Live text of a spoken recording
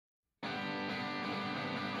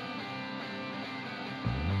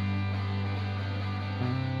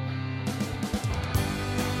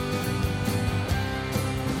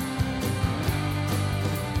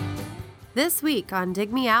This week on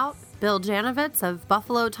Dig Me Out, Bill Janovitz of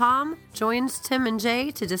Buffalo Tom joins Tim and Jay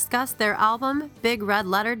to discuss their album Big Red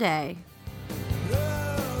Letter Day.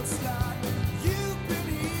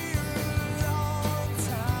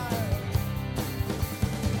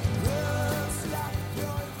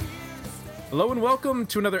 Hello and welcome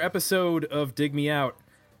to another episode of Dig Me Out.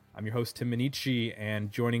 I'm your host, Tim Minichi,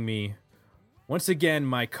 and joining me once again,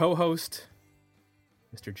 my co-host,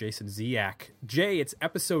 Mr. Jason Ziak. Jay, it's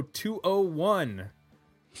episode 201.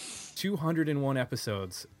 201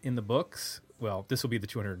 episodes in the books. Well, this will be the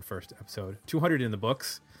 201st episode. 200 in the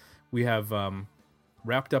books. We have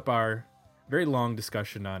wrapped up our very long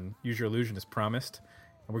discussion on Use Your Illusion as promised.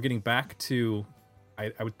 And we're getting back to,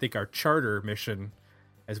 I would think, our charter mission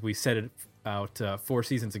as we set it out 4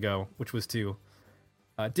 seasons ago, which was to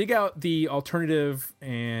dig out the alternative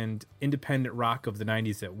and independent rock of the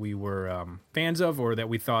 90s that we were fans of, or that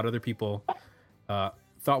we thought other people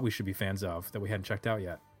thought we should be fans of, that we hadn't checked out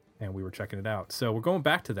yet, and we were checking it out. So we're going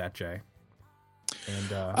back to that, Jay.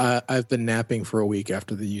 And I've been napping for a week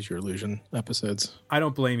after the Use Your Illusion episodes. I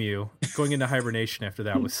don't blame you. Going into hibernation after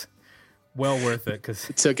that was well worth it, because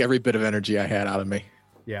it took every bit of energy I had out of me.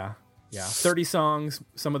 Yeah. 30 songs.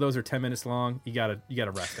 Some of those are 10 minutes long. You gotta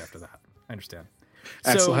rest after that. I understand.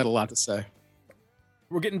 Axel had a lot to say.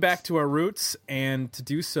 We're getting back to our roots, and to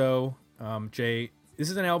do so, Jay, this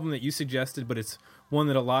is an album that you suggested, but it's one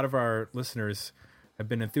that a lot of our listeners have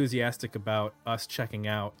been enthusiastic about us checking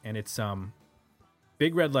out, and it's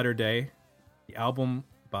Big Red Letter Day, the album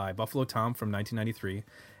by Buffalo Tom from 1993.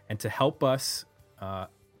 And to help us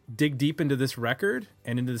dig deep into this record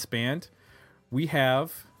and into this band, we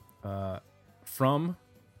have from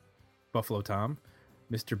Buffalo Tom,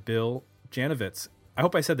 Mr. Bill Janovitz. I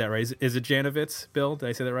hope I said that right. Is it Janovitz, Bill? Did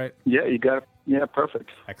I say that right? Yeah, you got it. Yeah, perfect.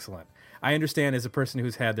 Excellent. I understand, as a person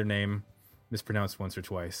who's had their name mispronounced once or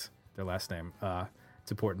twice, their last name,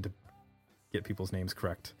 it's important to get people's names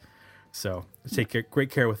correct. So take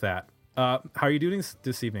great care with that. How are you doing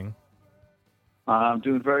this evening? I'm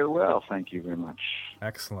doing very well. Thank you very much.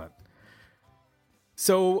 Excellent.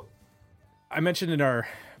 So I mentioned in our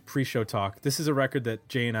pre-show talk, this is a record that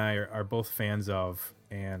Jay and I are both fans of,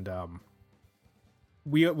 and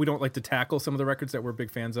we don't like to tackle some of the records that we're big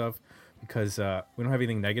fans of because we don't have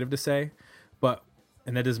anything negative to say,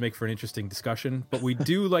 and that does make for an interesting discussion, but we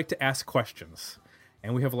do like to ask questions,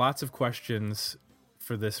 and we have lots of questions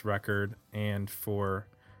for this record and for,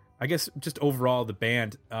 I guess, just overall the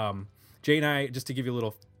band. Jay and I, just to give you a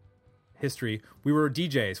little history, we were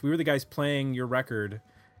DJs. We were the guys playing your record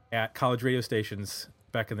at college radio stations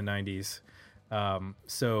back in the 90s.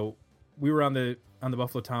 So we were on the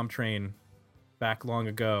Buffalo Tom train back long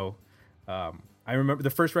ago. I remember the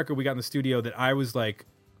first record we got in the studio that I was like,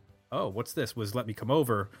 oh, what's this? Was Let Me Come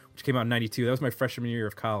Over, which came out in 92. That was my freshman year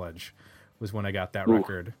of college, was when I got that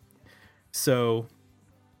record. So,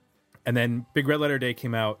 and then Big Red Letter Day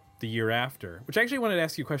came out the year after, which I actually wanted to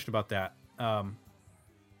ask you a question about that.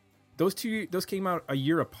 Those came out a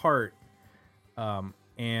year apart.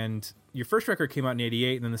 And your first record came out in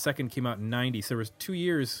 88, and then the second came out in 90. So there was 2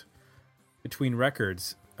 years between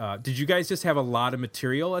records. Did you guys just have a lot of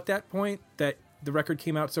material at that point that the record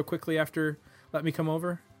came out so quickly after Let Me Come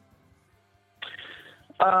Over?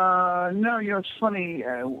 No, it's funny.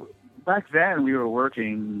 Back then we were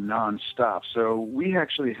working nonstop. So we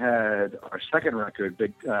actually had our second record,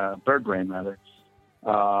 Big Bird Brain, rather,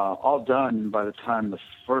 all done by the time the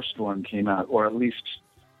first one came out, or at least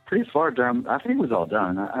pretty far down. I think it was all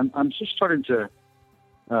done. I'm just starting to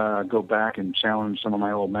go back and challenge some of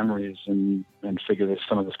my old memories and figure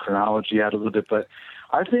some of this chronology out a little bit. But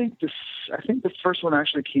I think the first one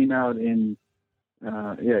actually came out in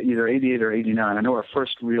either 88 or 89. I know our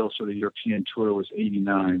first real sort of European tour was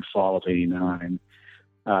 89, fall of 89.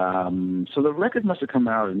 So the record must have come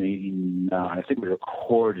out in 89. I think we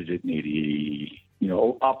recorded it in 80.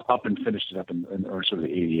 Up and finished it up in or sort of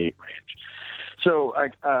the 88 range. So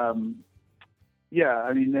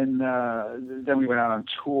then we went out on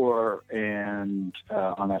tour and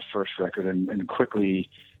on that first record and quickly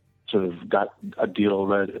sort of got a deal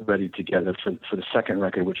ready together for the second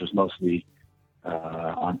record, which was mostly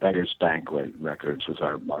on Beggar's Banquet Records, was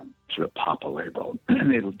our sort of Papa label.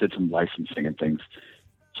 They did some licensing and things.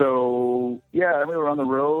 So yeah, we were on the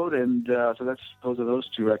road, and so those are those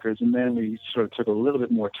two records, and then we sort of took a little bit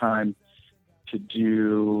more time to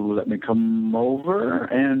do Let Me Come Over,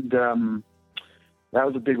 and that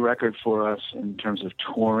was a big record for us in terms of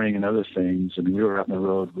touring and other things. I mean, we were out on the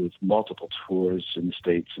road with multiple tours in the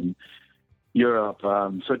States and Europe.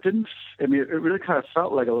 So it really kind of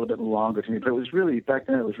felt like a little bit longer to me, but it was really, back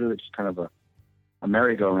then it was really just kind of a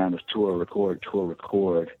merry-go-round of tour, record.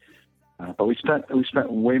 But we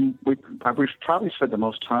probably spent the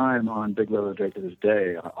most time on Big Leather Day to this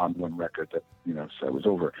day on one record. That so it was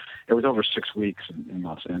over 6 weeks in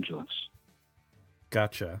Los Angeles.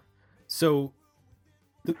 Gotcha. So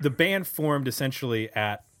the band formed essentially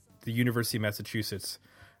at the University of Massachusetts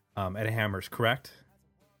at Hammers, correct?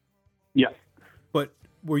 Yeah. But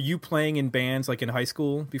were you playing in bands like in high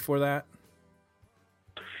school before that?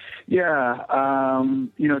 Yeah,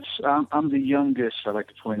 I'm the youngest. I like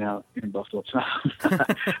to point out in Buffalo Tom.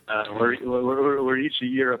 We're each a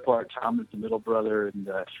year apart. Tom is the middle brother,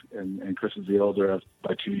 and Chris is the older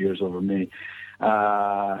by 2 years over me.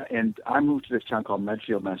 And I moved to this town called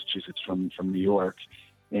Medfield, Massachusetts, from New York,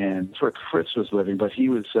 and that's where Chris was living. But he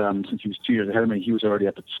was, since he was 2 years ahead of me, he was already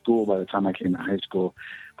up at school by the time I came to high school.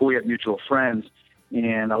 But we had mutual friends,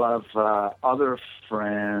 and a lot of other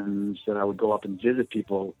friends that I would go up and visit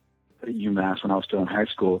people at UMass when I was still in high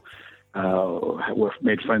school, were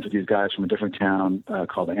made friends with these guys from a different town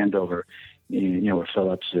called Andover, where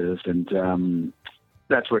Phillips is, and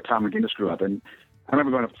that's where Tom McGinnis grew up. And I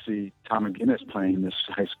remember going up to see Tom McGinnis playing this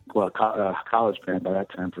high school college band by that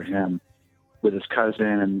time for him, with his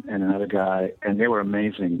cousin and another guy, and they were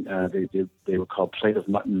amazing. They were called Plate of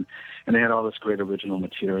Mutton, and they had all this great original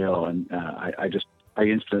material, and I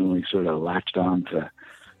instantly sort of latched on to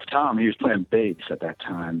Tom. He was playing bass at that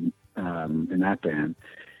time in that band,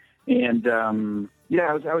 and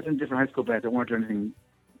I was in different high school bands that weren't doing anything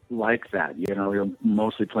like that. We were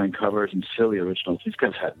mostly playing covers and silly originals. These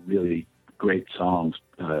guys had really great songs,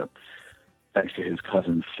 thanks to his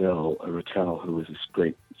cousin Phil Rattel, who was this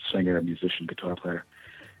great singer, musician, guitar player.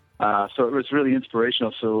 So it was really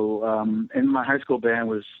inspirational. So, and my high school band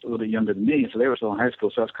was a little bit younger than me, so they were still in high school.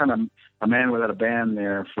 So I was kind of a man without a band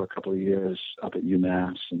there for a couple of years up at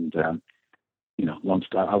UMass, and long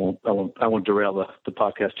story. I won't derail the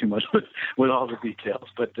podcast too much with all the details.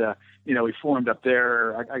 But we formed up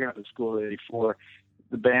there. I got to school in '84.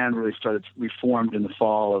 The band really started. We formed in the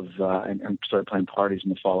fall of and started playing parties in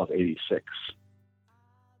the fall of '86.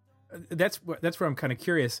 That's where I'm kind of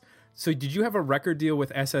curious. So did you have a record deal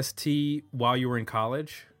with SST while you were in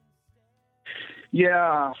college?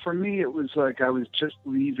 Yeah, for me it was like I was just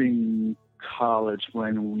leaving college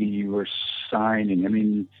when we were signing. I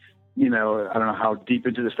mean, I don't know how deep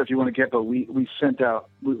into the stuff you want to get, but we sent out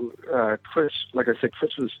Chris. Like I said,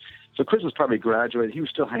 Chris was probably graduated. He was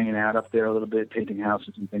still hanging out up there a little bit, painting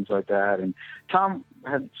houses and things like that. And Tom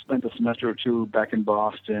had spent a semester or two back in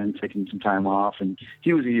Boston, taking some time off, and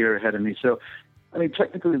he was a year ahead of me. So, I mean,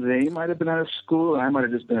 technically they might have been out of school, and I might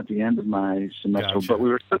have just been at the end of my semester. Gotcha. But we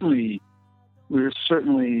were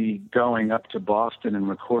certainly going up to Boston and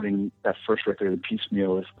recording that first record, The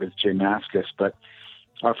Piecemeal, with Jay Mascis. But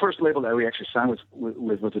our first label that we actually signed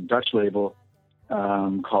was a Dutch label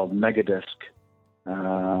called Megadisc.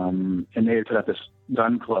 And they had put out this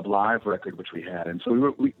Gun Club Live record, which we had. And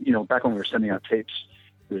so we back when we were sending out tapes,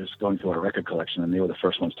 we were just going through our record collection, and they were the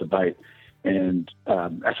first ones to bite. And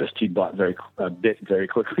SST bought very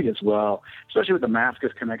quickly as well, especially with the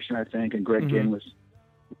Mascis connection, I think. And Greg Ginn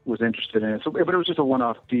was interested in it. So, but it was just a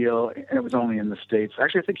one-off deal, and it was only in the States.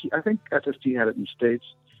 Actually, I think SST had it in the States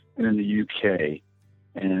and in the UK,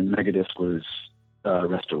 and Megadisc was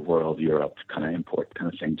rest of the world, Europe kind of import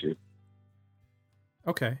kind of thing too.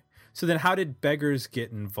 Okay. So then how did Beggars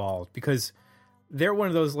get involved? Because they're one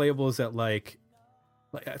of those labels that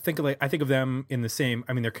I think of them in the same,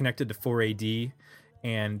 I mean, they're connected to 4AD,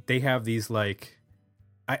 and they have these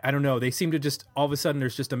I don't know, they seem to just, all of a sudden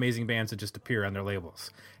there's just amazing bands that just appear on their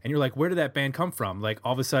labels. And you're like, where did that band come from? Like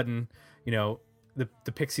all of a sudden, the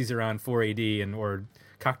Pixies are on 4AD or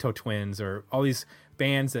Cocteau Twins or all these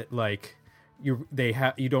bands that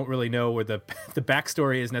you don't really know where the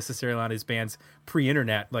backstory is necessarily on his bands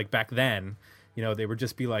pre-internet, like back then. They would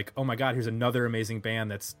just be like, oh my God, here's another amazing band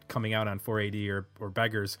that's coming out on 4AD or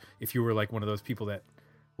Beggars. If you were like one of those people that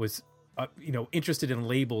was, interested in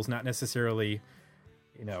labels, not necessarily,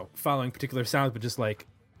 following particular sounds, but just like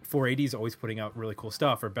 4AD is always putting out really cool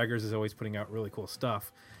stuff, or Beggars is always putting out really cool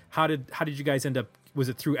stuff. How did you guys end up? Was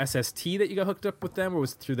it through SST that you got hooked up with them, or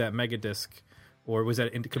was it through that Megadisc, or was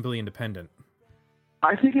that completely independent?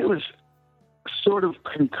 I think it was sort of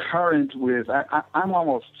concurrent with. I'm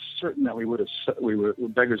almost certain that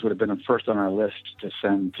Beggars would have been first on our list to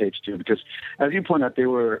send tapes to, because, as you point out, they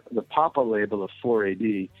were the Papa label of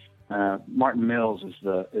 4AD. Martin Mills is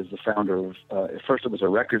the founder of. At first, it was a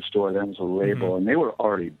record store, then it was a label, and they were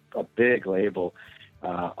already a big label.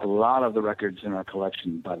 A lot of the records in our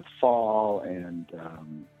collection, By the Fall and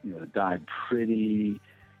Died Pretty.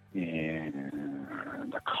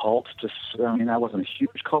 And the Cult, I wasn't a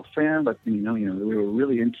huge Cult fan, but we were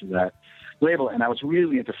really into that label, and I was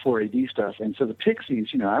really into 4AD stuff. And so the Pixies,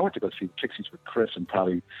 I went to go see the Pixies with Chris and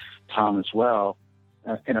probably Tom as well,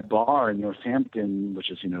 in a bar in Northampton, which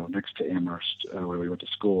is, next to Amherst, where we went to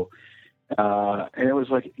school. And it was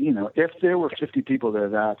like, if there were 50 people there,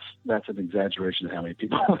 that's an exaggeration of how many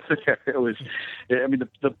people were there. It was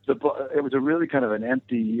a really kind of an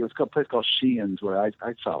empty, it was a place called Sheehan's, where I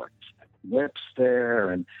saw like whips there,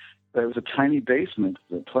 and it was a tiny basement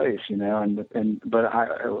place, but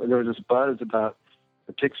there was this buzz about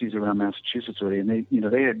the Pixies around Massachusetts already, and they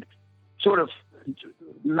had sort of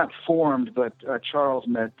not formed, but Charles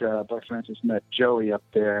Buck Francis met Joey up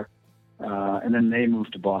there, and then they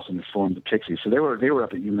moved to Boston and formed the Pixies. So they were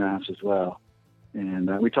up at UMass as well, and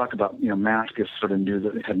we talked about Maskus sort of knew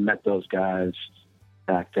that they had met those guys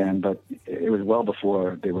back then, but it was well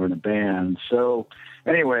before they were in a band. So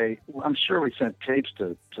anyway, I'm sure we sent tapes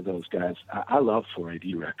to those guys. I love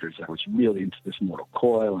 4AD records. I was really into this Mortal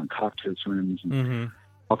Coil and Cocktail Twins and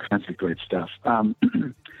all kinds of great stuff.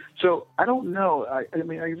 So I don't know. I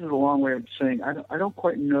mean, this is a long way of saying I don't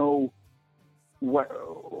quite know what.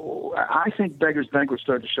 I think Beggars Banquet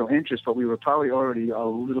started to show interest, but we were probably already a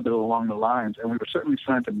little bit along the lines, and we were certainly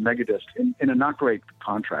signed to Megadisc in a not great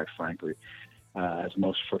contract, frankly. As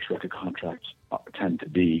most first record contracts tend to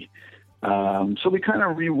be. So we kind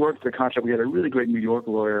of reworked the contract. We had a really great New York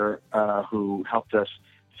lawyer who helped us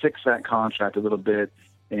fix that contract a little bit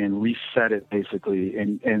and reset it, basically.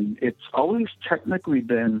 And it's always technically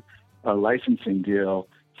been a licensing deal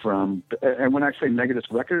from. And when I say Megadisc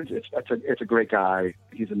Records, it's a great guy.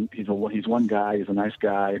 He's one guy. He's a nice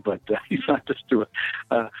guy, but he's not just doing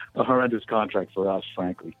a horrendous contract for us,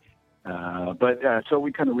 frankly. So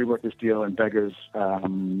we kind of reworked this deal, and Beggars,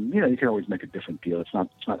 you can always make a different deal. It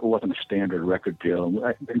wasn't a standard record deal.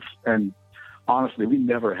 And honestly, we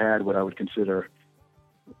never had what I would consider,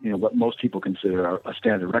 what most people consider a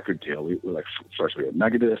standard record deal. We were first we had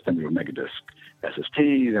Megadisc, then we were Megadisc SST,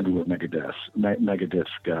 then we were Megadisc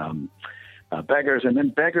Beggars, and then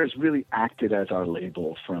Beggars really acted as our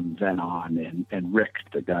label from then on. And Rick,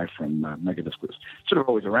 the guy from Megadisc, was sort of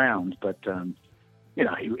always around, but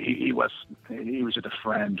he was just a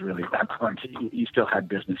friend, really, at that point. He still had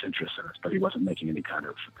business interests in us, but he wasn't making any kind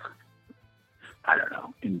of,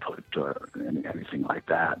 input or anything like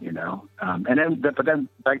that, And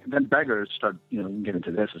then Beggars started, get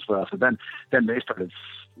into this as well. So then they started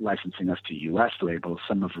licensing us to U.S. labels,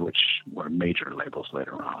 some of which were major labels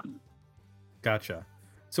later on. Gotcha.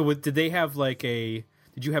 So did they have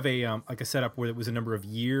did you have a setup where it was a number of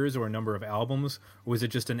years or a number of albums, or was it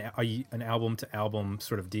just an album to album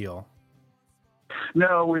sort of deal?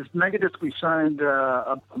 No, with Megadisc we signed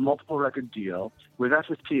a multiple record deal. With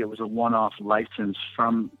SST it was a one-off license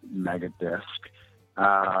from Megadisc,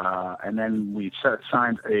 and then we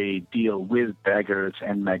signed a deal with Beggars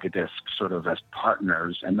and Megadisc sort of as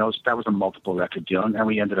partners, and that was a multiple record deal, and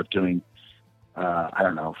we ended up doing 5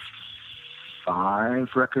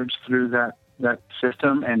 records through that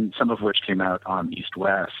system, and some of which came out on East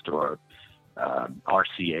West or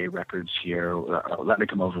RCA records here. Let Me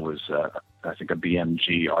Come Over was, I think, a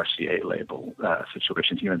BMG RCA label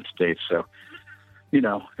situation here in the States. So,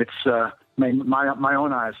 it's my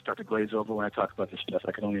own eyes start to glaze over when I talk about this stuff.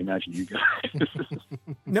 I can only imagine you guys.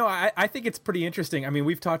 No, I think it's pretty interesting. I mean,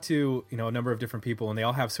 we've talked to a number of different people, and they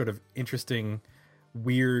all have sort of interesting,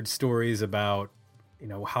 weird stories about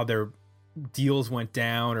how their deals went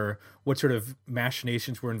down or what sort of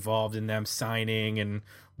machinations were involved in them signing and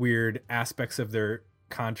weird aspects of their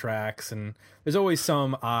contracts. And there's always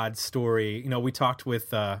some odd story. We talked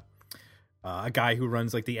with a guy who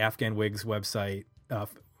runs the Afghan Wigs website,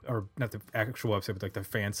 or not the actual website, but the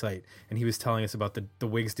fan site. And he was telling us about the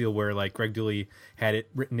Wigs deal where Greg Dooley had it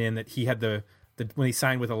written in that he had the when he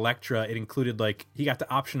signed with Elektra, it included he got to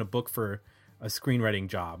option a book for a screenwriting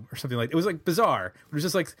job or something it was bizarre. It was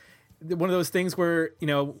just one of those things where,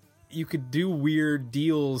 you could do weird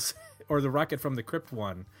deals, or the Rocket from the Crypt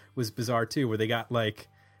one was bizarre too, where they got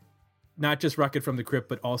not just Rocket from the Crypt,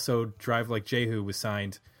 but also Drive Like Jehu was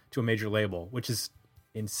signed to a major label, which is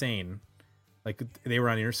insane. They were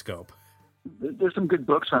on Interscope. There's some good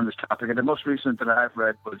books on this topic, and the most recent that I've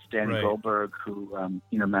read was Danny Goldberg, who,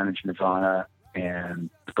 managed Nirvana, and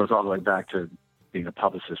it goes all the way back to being a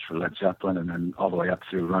publicist for Led Zeppelin, and then all the way up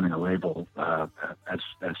through running a label as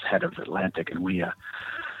head of Atlantic and WEA.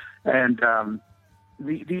 And I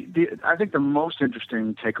think the most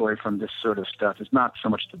interesting takeaway from this sort of stuff is not so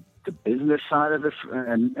much the business side of it,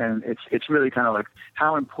 and it's really kind of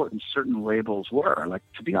how important certain labels were.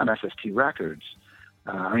 To be on SST Records,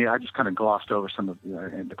 I just kind of glossed over some of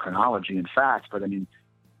the chronology and facts, but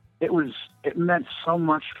it meant so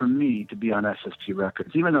much for me to be on SST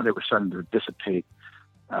Records, even though they were starting to dissipate.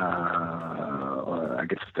 Or I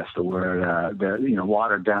guess that's the word.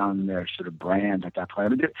 Watered down their sort of brand at that point. I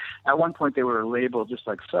mean, at one point they were labeled just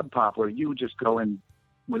like Sub Pop, where you would just go in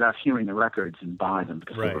without hearing the records and buy them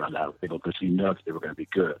because they were on that label because you know that they were going to be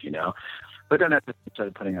good, you know. But then I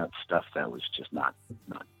started putting out stuff that was just not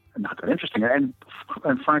that interesting. And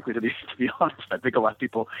frankly, to be honest, I think a lot of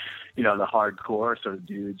people, you know, the hardcore sort of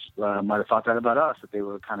dudes might have thought that about us, that they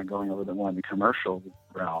were kind of going a little bit more in the commercial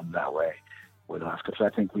realm that way with us, because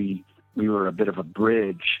I think we were a bit of a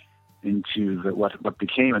bridge into what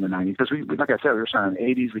became in the 90s. Because we, like I said, we were starting in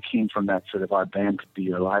the 80s. We came from that sort of our band could be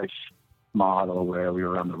your life model, where we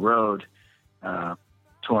were on the road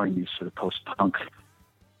touring these sort of post-punk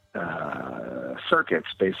circuits,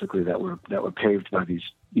 basically that were paved by these,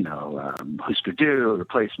 you know, Husker Du,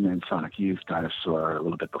 Replacement, Sonic Youth, Dinosaur, a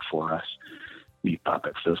little bit before us, Meat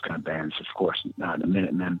Puppets, those kind of bands, of course, not a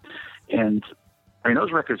Minutemen. And I mean,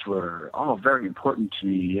 those records were all very important to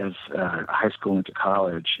me as high school into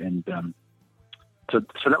college, and so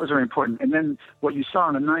that was very important. And then what you saw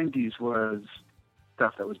in the 90s was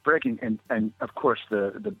stuff that was breaking, and of course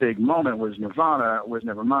the big moment was Nirvana, was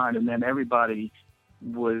Nevermind, and then everybody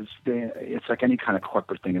was there. It's like any kind of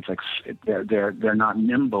corporate thing. It's like they're not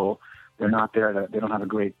nimble. They're not there. They don't have a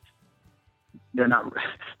great. They're not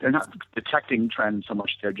detecting trends so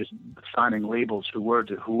much. They're just signing labels who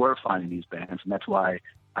were finding these bands, and that's why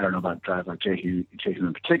I don't know about Drive Like Jehu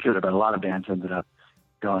in particular, but a lot of bands ended up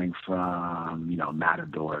going from, you know,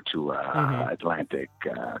 Matador to Atlantic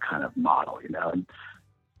kind of model, you know. And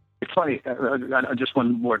it's funny. Just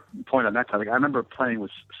one more point on that topic. I remember playing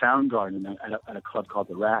with Soundgarden at a club called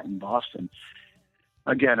the Rat in Boston.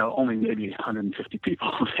 Again, only maybe 150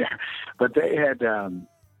 people there, but they had.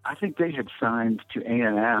 I think they had signed to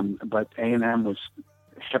A&M, but A&M was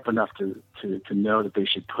hip enough to know that they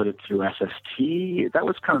should put it through SST. That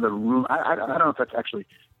was kind of the room. I don't know if that's actually,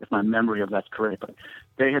 if my memory of that's correct, but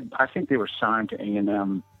they had. I think they were signed to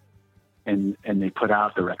A&M, and they put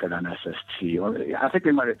out the record on SST. Or I think they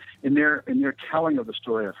might have, in their telling of the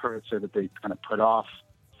story, I've heard it say that they kind of put off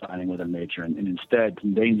signing with a major, and instead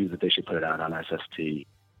they knew that they should put it out on SST.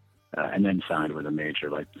 And then signed with a major,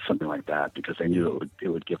 like something like that, because they knew it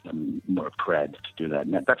would give them more cred to do that.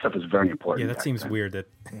 And that stuff is very important. Yeah, that seems weird that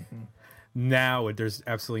now there's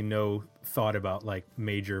absolutely no thought about like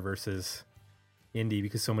major versus indie,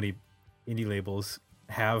 because so many indie labels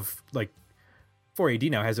have, like 4AD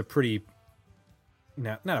now has a pretty,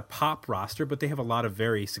 not a pop roster, but they have a lot of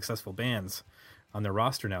very successful bands on their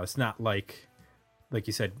roster now. It's not like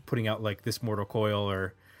you said, putting out like This Mortal Coil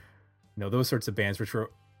or, you know, those sorts of bands, which were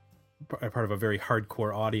part of a very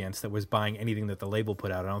hardcore audience that was buying anything that the label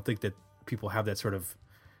put out. I don't think that people have that sort of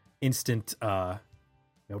instant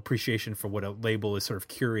appreciation for what a label is sort of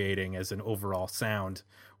curating as an overall sound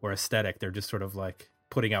or aesthetic. They're just sort of like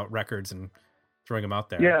putting out records and throwing them out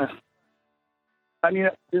there. Yeah. I mean,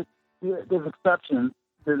 there's exceptions.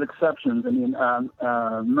 I mean,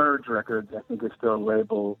 Merge Records, I think, is still a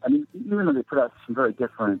label. I mean, even though they put out some very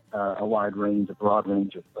different, a broad range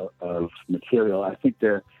of material, I think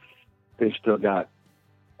they've still got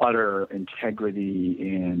utter integrity,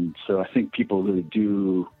 and so I think people really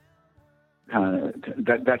do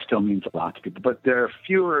that still means a lot to people. But there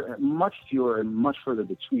are much fewer, and much further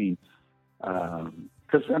between.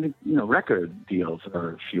 Because I mean, you know, record deals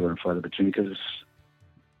are fewer and further between. Because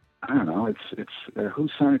I don't know, it's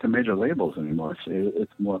who's signing to major labels anymore?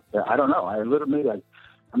 It's more. I don't know.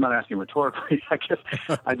 I'm not asking rhetorically. I just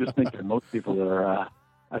think that most people are.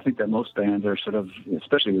 I think that most bands are sort of,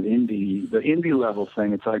 especially with the indie level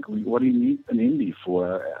thing, it's like, what do you need an indie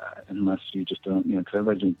for? Unless you just don't, you know, because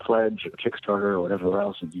everybody's doing Pledge or Kickstarter or whatever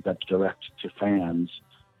else, and you got direct to fans.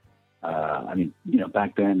 I mean, you know,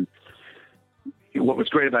 back then, what was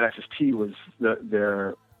great about SST was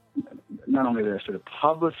their not only their sort of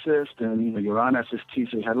publicist, and, you know, you're on SST,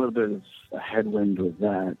 so you had a little bit of a headwind with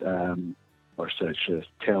that. Or such a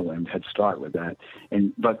tailwind, head start with that.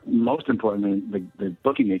 But most importantly, the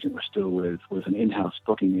booking agent we're still with was an in-house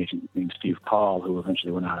booking agent named Steve Paul, who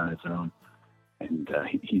eventually went out on his own. And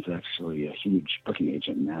he's actually a huge booking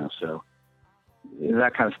agent now. So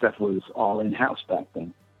that kind of stuff was all in-house back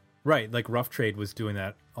then. Right, like Rough Trade was doing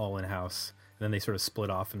that all in-house. And then they sort of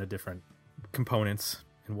split off into different components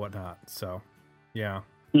and whatnot. So, yeah.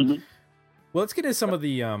 Mm-hmm. Well, let's get into some of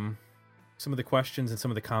the questions and some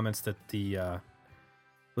of the comments that the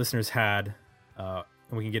listeners had, and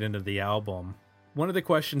we can get into the album. One of the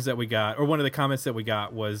questions that we got, or one of the comments that we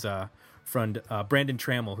got, was from Brandon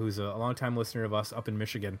Trammell, who's a longtime listener of us up in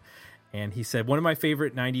Michigan. And he said, one of my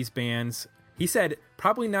favorite 90s bands. He said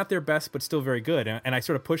probably not their best, but still very good. And I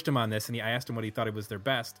sort of pushed him on this, and I asked him what he thought it was their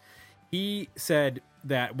best. He said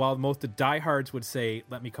that while most of the diehards would say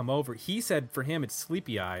 "Let Me Come Over," he said for him it's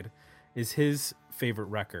 "Sleepy Eyed" is his favorite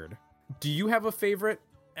record. Do you have a favorite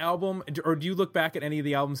album, or do you look back at any of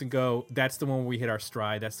the albums and go, "That's the one where we hit our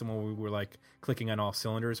stride. That's the one where we were like clicking on all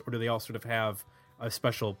cylinders," or do they all sort of have a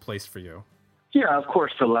special place for you? Yeah, of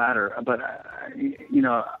course, the latter. But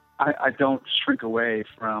I don't shrink away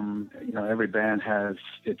from, every band has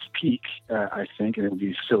its peak, I think, and it would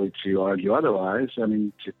be silly to argue otherwise. I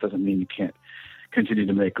mean, it doesn't mean you can't continue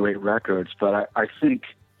to make great records, but I think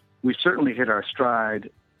we certainly hit our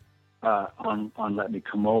stride on Let Me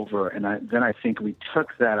Come Over, and then I think we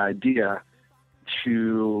took that idea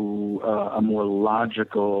to a more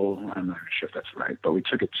logical, I'm not sure if that's right, but we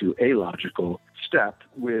took it to a logical step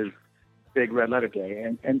with Big Red Letter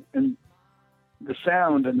Day, and the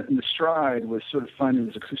sound and the stride was sort of finding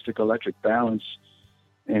this acoustic electric balance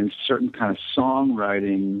and certain kind of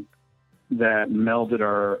songwriting that melded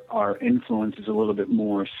our influences a little bit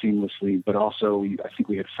more seamlessly, but also I think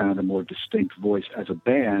we had found a more distinct voice as a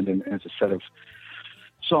band and as a set of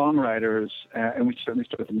songwriters, and we certainly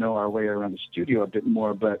started to know our way around the studio a bit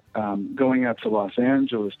more. But going out to Los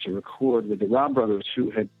Angeles to record with the Robb Brothers, who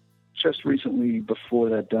had just recently before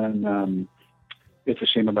that done It's a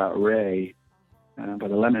Shame About Ray, by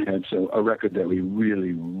the Lemonheads, so a record that we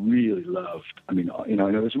really, really loved. I mean,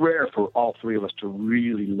 and it was rare for all three of us to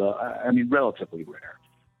really love, relatively rare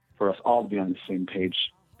for us all to be on the same page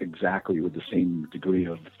exactly with the same degree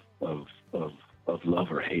of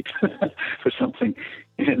love or hate for something.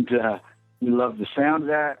 And we loved the sound of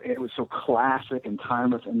that. It was so classic and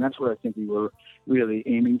timeless, and that's what I think we were really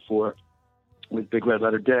aiming for with Big Red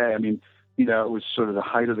Letter Day. I mean, it was sort of the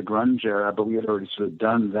height of the grunge era, but we had already sort of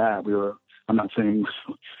done that. I'm not saying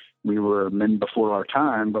we were men before our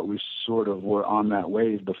time, but we sort of were on that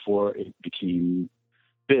wave before it became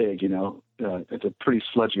big. It's a pretty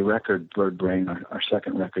sludgy record, Bird Brain, our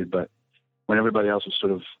second record, but when everybody else was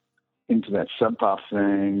sort of into that sub pop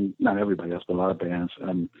thing, not everybody else, but a lot of bands,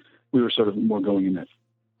 we were sort of more going in that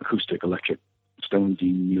acoustic, electric, Stone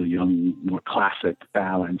Dean, Neil Young, more classic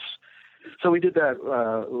balance. So we did that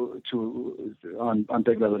on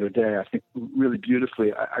Big Red Letter Day, I think, really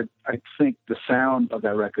beautifully. I think the sound of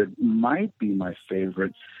that record might be my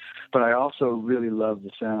favorite, but I also really love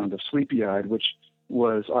the sound of Sleepy Eyed, which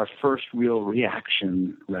was our first real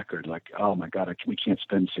reaction record. Like, oh my God, we can't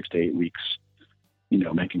spend 6 to 8 weeks,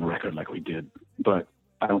 making a record like we did. But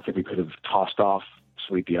I don't think we could have tossed off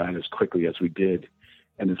Sleepy Eyed as quickly as we did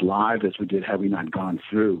and as live as we did had we not gone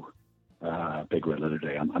through Big Red Letter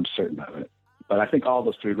Day. I'm certain of it. But I think all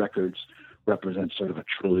those three records represent sort of a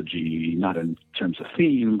trilogy, not in terms of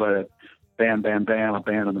theme, but bam, bam, bam, a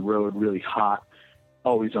band on the road, really hot,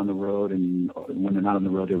 always on the road. And when they're not on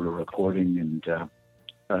the road, they were recording. And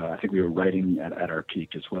I think we were writing at our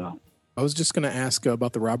peak as well. I was just going to ask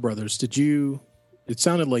about the Robb Brothers. It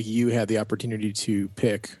sounded like you had the opportunity to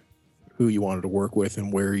pick who you wanted to work with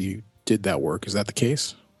and where you did that work. Is that the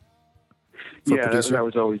case? Yeah, that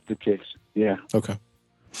was always the case. Yeah. Okay.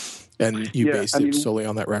 And you based it solely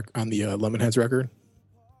on that on the Lemonheads record?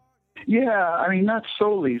 Yeah, not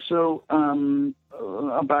solely. So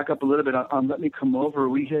I'll back up a little bit. On Let Me Come Over,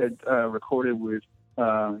 we had recorded with,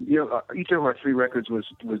 each of our three records was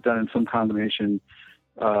done in some combination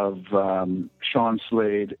of Sean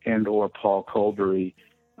Slade and or Paul Colbury,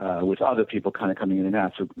 with other people kind of coming in and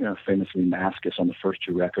out. So, famously Maskus on the first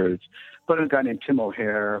two records, but a guy named Tim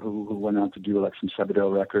O'Hare who went on to do like some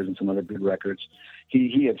Sebadell records and some other big records.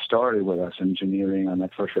 He had started with us engineering on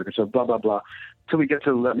that first record. So blah, blah, blah. Till we get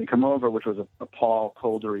to Let Me Come Over, which was a Paul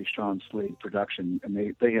Colbury, Sean Slade production.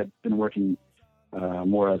 And they had been working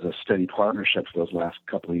more as a steady partnership for those last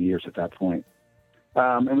couple of years at that point.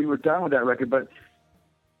 And we were done with that record, but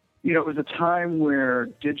it was a time where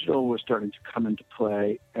digital was starting to come into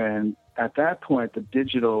play, and at that point, the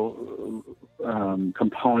digital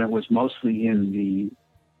component was mostly in the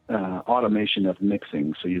automation of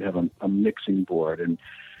mixing. So you'd have a mixing board, and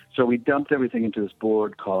so we dumped everything into this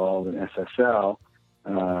board called an SSL,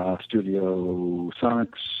 Studio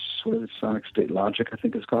Sonics, Sonic State Logic, I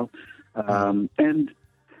think it's called. And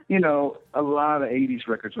a lot of '80s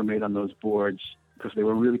records were made on those boards, because they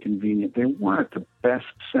were really convenient. They weren't the best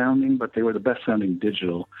sounding, but they were the best sounding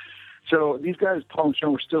digital. So these guys, Paul and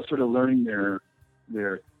Sean, were still sort of learning their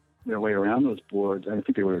way around those boards. I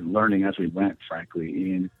think they were learning as we went,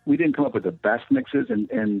 frankly. And we didn't come up with the best mixes.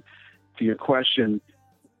 And to your question,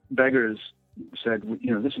 Beggars said,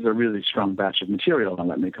 this is a really strong batch of material on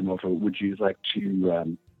Let Me Come Over. Would you like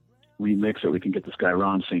to remix it? We can get this guy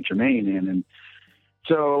Ron St. Germain in. And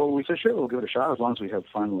So we said, sure, we'll give it a shot as long as we have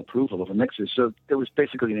final approval of the mixes. So there was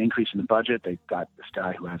basically an increase in the budget. They got this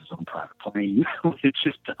guy who has his own private plane. It's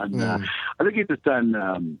just done. I think he's just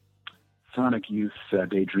done Sonic Youth's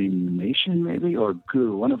Daydream Nation, maybe, or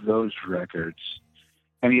Goo, one of those records.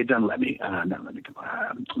 And he had done Living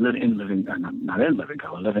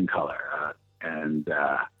Color. And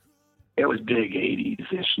it was big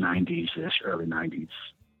 80s-ish, 90s-ish, early 90s.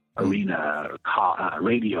 Arena,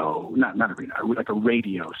 radio, not arena, like a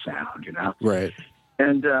radio sound, Right.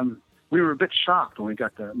 And we were a bit shocked when we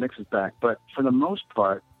got the mixes back, but for the most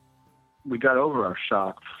part, we got over our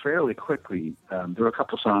shock fairly quickly. There were a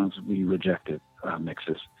couple of songs we rejected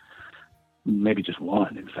mixes, maybe just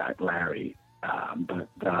one, in fact, Larry. But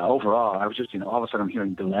overall, I was just, all of a sudden I'm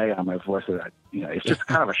hearing delay on my voice. That it's just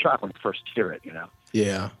kind of a shock when you first hear it,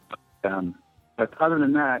 Yeah. But other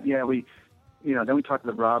than that, yeah, then we talked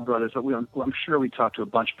to the Robb brothers, but I'm sure we talked to a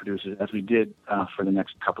bunch of producers, as we did for the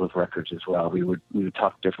next couple of records as well. We would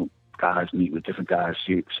talk to different guys, meet with different guys,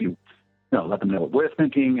 see let them know what we're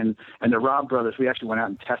thinking. And the Robb brothers, we actually went out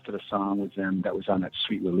and tested a song with them that was on that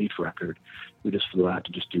Sweet Relief record. We just flew out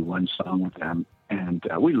to just do one song with them, and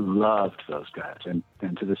we loved those guys. And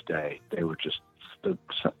to this day, they were just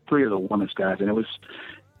three of the warmest guys, and it was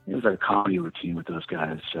like a comedy routine with those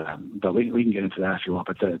guys. But we can get into that if you want.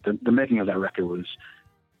 But the making of that record was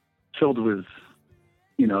filled with,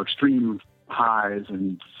 extreme highs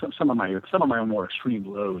and some of my own more extreme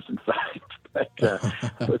lows, in fact. But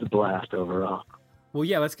it was a blast overall. Well,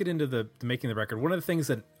 yeah, let's get into the making of the record. One of the things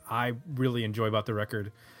that I really enjoy about the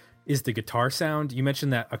record is the guitar sound. You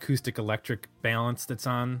mentioned that acoustic electric balance that's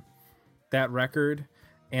on that record.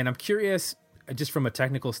 And I'm curious, just from a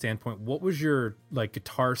technical standpoint, what was your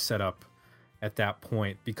guitar setup at that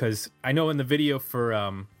point? Because I know in the video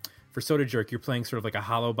for Soda Jerk, you're playing sort of like a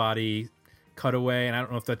hollow body cutaway, and I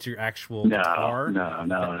don't know if that's your actual guitar.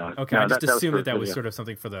 No. Okay, I just assumed that was sort of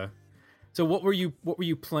something for the. So what were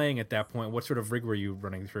you playing at that point? What sort of rig were you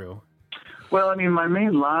running through? Well, I mean, my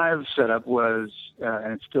main live setup was,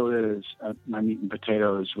 and it still is, my meat and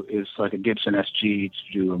potatoes is like a Gibson SG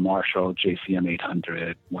to do a Marshall JCM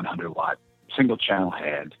 800 100-watt single channel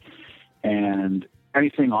head, and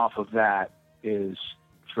anything off of that is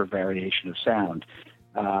for variation of sound.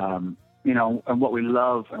 And what we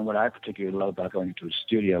love, and what I particularly love about going into a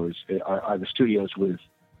studio are the studios with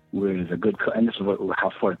a good, and this is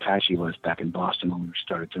how Fort Apache was back in Boston when we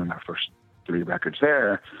started doing our first 3 records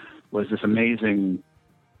there, was this amazing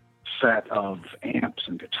set of amps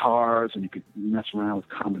and guitars, and you could mess around with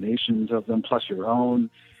combinations of them, plus your own.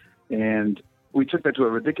 And we took that to a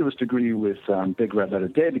ridiculous degree with Big Red Letter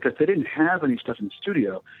Day, because they didn't have any stuff in the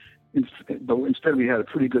studio. But instead we had a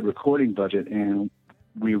pretty good recording budget, and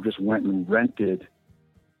we just went and rented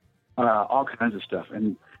all kinds of stuff.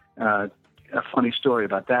 And a funny story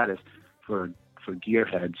about that is for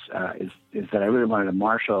gearheads is that I really wanted a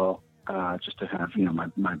Marshall just to have my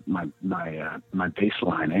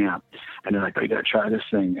baseline amp, and they're like, "Oh, you gotta try this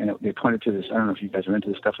thing." And they pointed to this. I don't know if you guys are into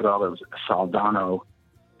this stuff at all. It was a Soldano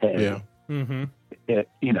head. Yeah. Mm-hmm.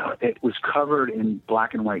 It was covered in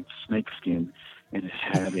black and white snakeskin, and it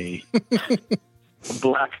had a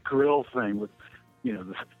black grill thing with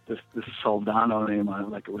this Soldano name on it,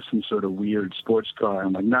 like it was some sort of weird sports car.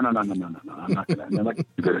 I'm like, no, I'm not gonna. And they're like,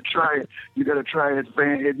 you gotta try it. You gotta try it.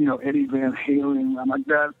 Eddie Van Halen. I'm like,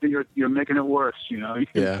 that you're making it worse.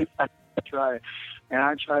 Yeah. Try it. And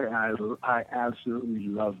I tried it, and I absolutely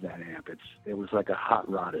love that amp. It was like a hot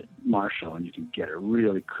rodded Marshall, and you can get a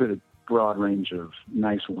really good broad range of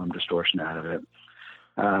nice warm distortion out of it.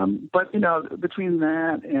 But between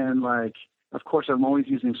that and of course, I'm always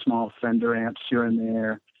using small Fender amps here and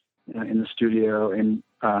there in the studio. And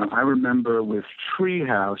I remember with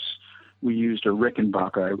Treehouse, we used a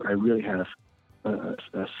Rickenbacker. I really had a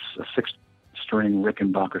 6-string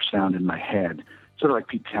Rickenbacker sound in my head, sort of like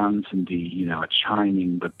Pete Townsend-y, a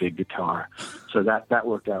chiming but big guitar. So that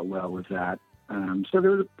worked out well with that. So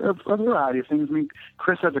there was a variety of things. I mean,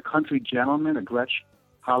 Chris has a Country Gentleman, a Gretsch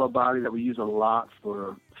hollow body that we use a lot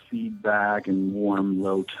for feedback and warm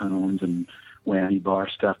low tones and whammy bar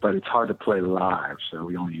stuff, but it's hard to play live, so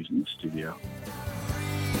we only use it in the studio.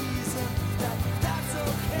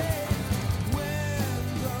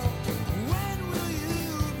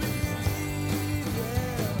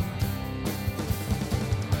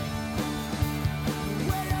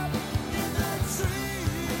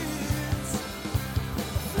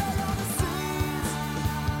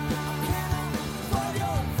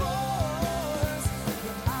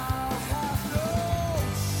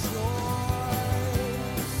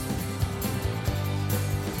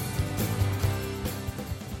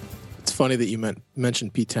 funny that you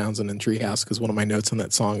mentioned Pete Townsend and Treehouse, because one of my notes on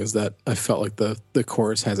that song is that I felt like the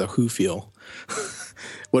chorus has a Who feel.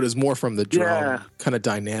 What is more from the drum kind of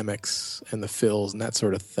dynamics and the fills and that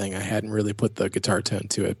sort of thing. I hadn't really put the guitar tone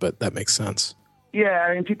to it, but that makes sense. Yeah,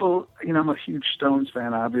 I mean, people, I'm a huge Stones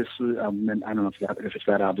fan, obviously. And I don't know if it's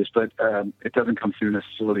that obvious, but it doesn't come through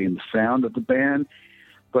necessarily in the sound of the band.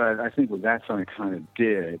 But I think with that song, it kind of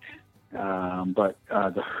did. But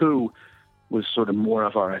the Who was sort of more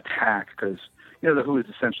of our attack because, the Who is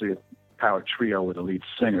essentially a power trio with a lead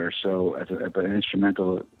singer. So but an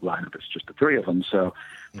instrumental lineup, it's just the three of them. So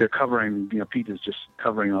they're covering, Pete is just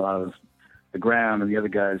covering a lot of the ground, and the other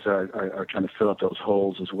guys are trying to fill up those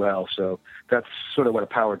holes as well. So that's sort of what a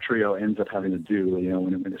power trio ends up having to do,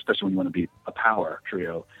 especially when you want to be a power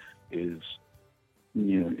trio, is,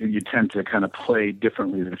 you tend to kind of play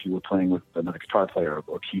differently than if you were playing with another guitar player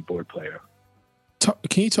or keyboard player.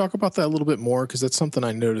 Can you talk about that a little bit more? Because that's something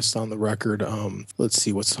I noticed on the record. Let's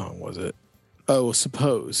see, what song was it? Oh,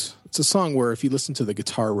 Suppose. It's a song where if you listen to the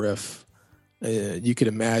guitar riff, you could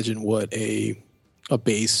imagine what a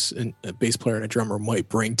bass player and a drummer might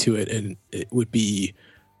bring to it, and it would be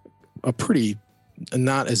a pretty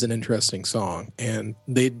not as an interesting song. And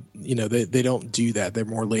they don't do that. They're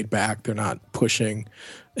more laid back. They're not pushing,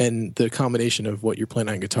 and the combination of what you're playing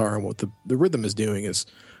on guitar and what the rhythm is doing is,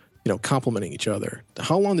 complementing each other.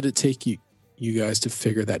 How long did it take you guys to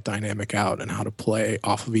figure that dynamic out and how to play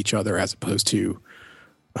off of each other as opposed to,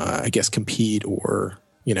 I guess, compete or,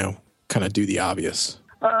 kind of do the obvious?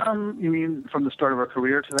 You mean from the start of our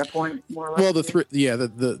career to that point, more or less? Well,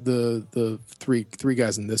 the three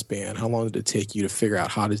guys in this band. How long did it take you to figure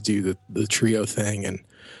out how to do the trio thing and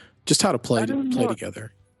just how to play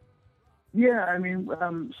together? Yeah, I mean,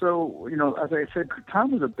 so as I said,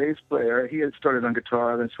 Tom was a bass player. He had started on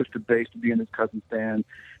guitar, then switched to bass to be in his cousin's band.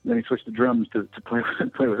 And then he switched to drums to play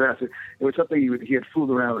with us. It was something he had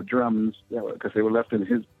fooled around with drums because they were left in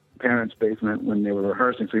his parents' basement when they were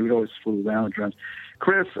rehearsing, so he would always fool around with drums.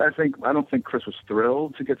 Chris, I don't think Chris was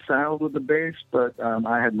thrilled to get saddled with the bass, but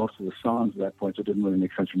I had most of the songs at that point, so it didn't really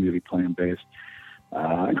make sense for me to be playing bass.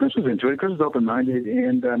 And Chris was into it. Chris was open-minded,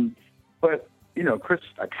 and but Chris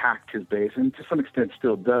attacked his bass, and to some extent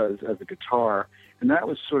still does as a guitar, and that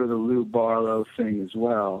was sort of the Lou Barlow thing as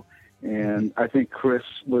well. And I think Chris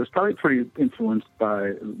was probably pretty influenced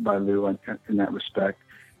by Lou in that respect.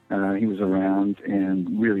 He was around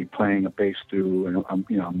and really playing a bass through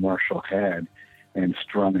a Marshall head and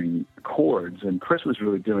strumming chords. And Chris was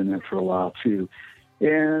really doing that for a while too.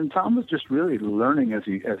 And Tom was just really learning as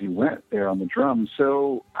he went there on the drums.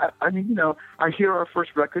 So I hear our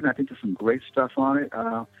first record, and I think there's some great stuff on it.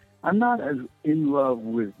 I'm not as in love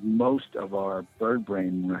with most of our Bird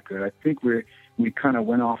Brain record. I think we kind of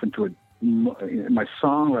went off into my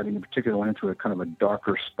songwriting in particular went into a kind of a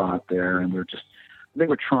darker spot there, and I think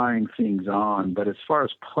we're trying things on. But as far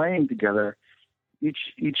as playing together, each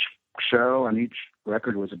show and each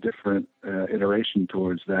record was a different iteration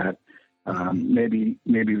towards that. Maybe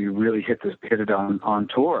we really hit it on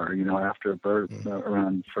tour, after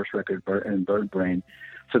around first record and Bird Brain,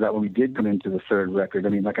 so that when we did come into the third record, I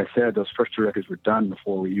mean, like I said, those first two records were done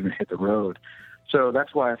before we even hit the road. So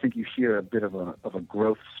that's why I think you hear a bit of a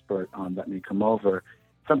growth spurt on Let Me Come Over,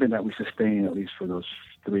 something that we sustain at least for those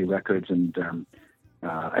three records, and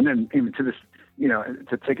then even to this,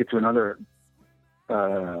 to take it to another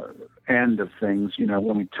end of things,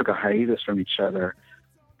 when we took a hiatus from each other,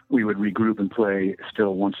 we would regroup and play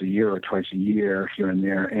still once a year or twice a year here and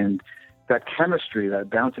there. And that chemistry, that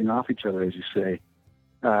bouncing off each other, as you say,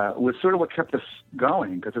 was sort of what kept us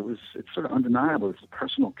going, because it's sort of undeniable. It's a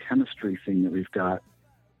personal chemistry thing that we've got.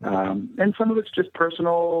 And some of it's just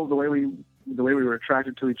personal, the way we were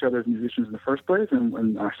attracted to each other as musicians in the first place,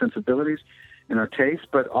 and our sensibilities and our tastes,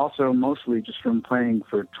 but also mostly just from playing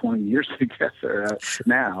for 20 years together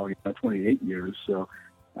now, 28 years. So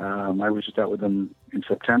I was just out with them in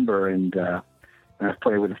September, and I've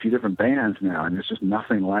played with a few different bands now, and there's just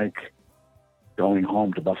nothing like going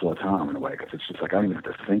home to Buffalo Tom in a way, because it's just like I don't even have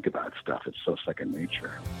to think about stuff. It's so second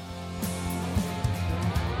nature.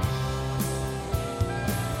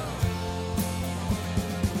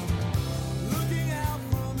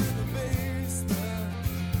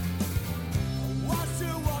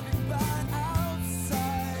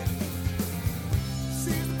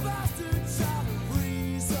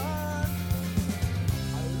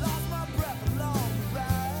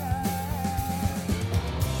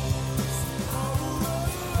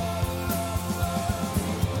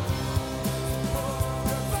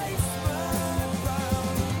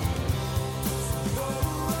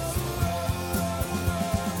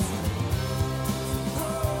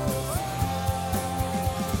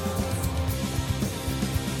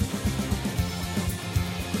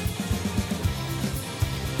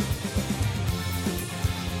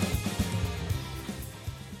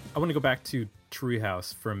 want to go back to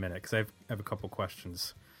Treehouse for a minute because I have a couple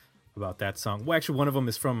questions about that song. Well, actually, one of them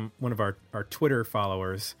is from one of our Twitter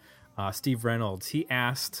followers, Steve Reynolds. He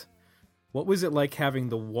asked, what was it like having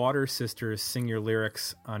the Water Sisters sing your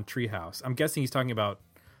lyrics on Treehouse? I'm guessing he's talking about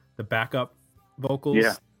the backup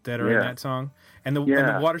vocals that are in that song. And the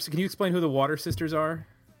Water. Can you explain who the Water Sisters are?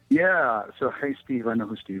 Yeah. So, hey, Steve, I know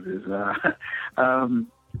who Steve is.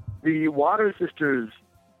 The Water Sisters.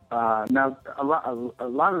 Now, a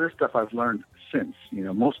lot of this stuff I've learned since. You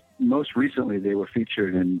know, most recently they were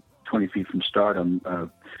featured in 20 Feet from Stardom.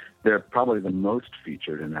 They're probably the most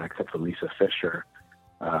featured in that, except for Lisa Fisher.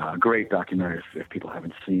 A great documentary if people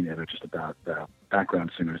haven't seen it. It's just about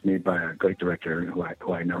background singers, made by a great director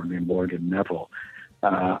who I know named Morgan Neville.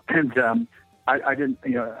 I didn't,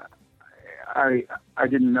 you know, I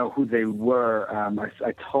didn't know who they were.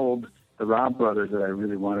 I told the Robb Brothers that I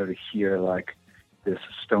really wanted to hear like this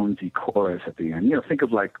Stonesy chorus at the end. You know, think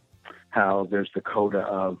of like how there's the coda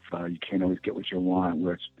of "You Can't Always Get What You Want,"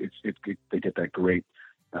 where they get that great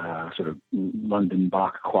sort of London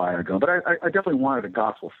Bach choir going. But I definitely wanted a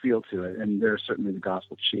gospel feel to it, and there are certainly the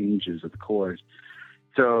gospel changes of the chorus.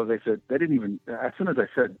 So they said they didn't even. As soon as I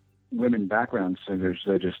said women background singers,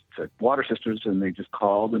 they just said Water Sisters, and they just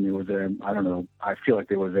called, and they were there. I don't know. I feel like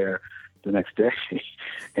they were there the next day,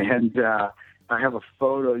 and I have a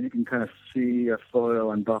photo. You can kind of see a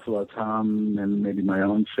photo on Buffalo Tom and maybe my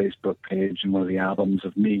own Facebook page in one of the albums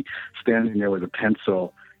of me standing there with a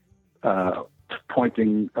pencil,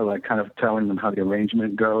 pointing, like kind of telling them how the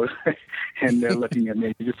arrangement goes. And they're looking at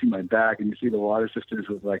me. You just see my back, and you see the Water Sisters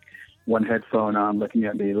with like one headphone on, looking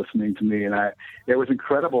at me, listening to me. And it was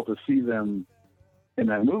incredible to see them in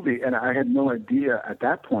that movie. And I had no idea at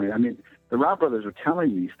that point. I mean, the Robb Brothers were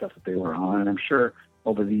telling me stuff that they were on, and I'm sure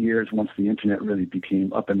over the years, once the internet really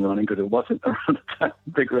became up and running, because it wasn't around the time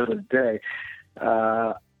Big Red Day,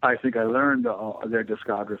 I think I learned their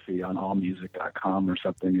discography on allmusic.com or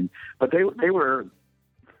something. But they were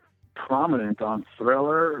prominent on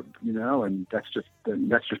Thriller, you know, and that's just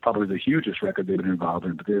probably the hugest record they've been involved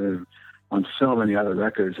in. But they were on so many other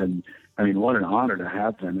records, and I mean, what an honor to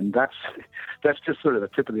have them. And that's just sort of the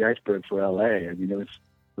tip of the iceberg for LA. I mean, there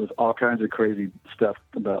was all kinds of crazy stuff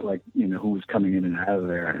about, like, you know, who was coming in and out of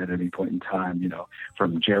there at any point in time, you know,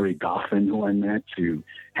 from Jerry Goffin, who I met, to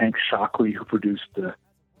Hank Shockley, who produced the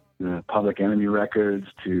Public Enemy records,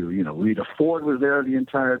 to, you know, Lita Ford was there the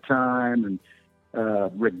entire time, and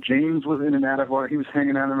Rick James was in and out of our, he was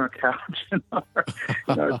hanging out on our couch in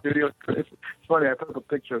our studio. It's funny, I put up a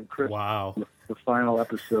picture of Chris. Wow. The final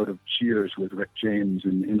episode of Cheers with Rick James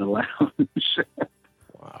in the lounge.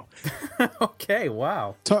 Wow. Okay.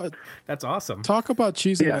 Wow. That's awesome. Talk about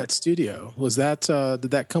choosing that studio. Was that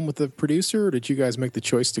did that come with the producer, or did you guys make the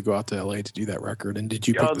choice to go out to LA to do that record? And did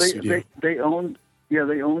you pick the studio? They owned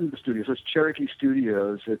the studio. So it's Cherokee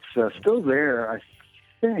Studios. It's still there. I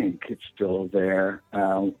think it's still there.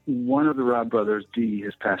 One of the Robb brothers, Dee,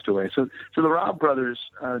 has passed away. So the Robb brothers,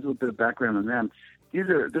 a little bit of background on them.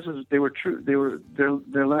 Their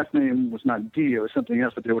last name was not Dee, it was something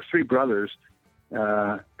else, but there were three brothers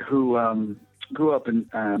who grew up in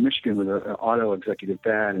Michigan with an auto executive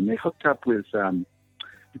dad, and they hooked up with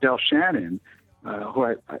Del Shannon, who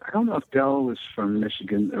I don't know if Del was from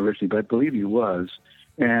Michigan originally, but I believe he was.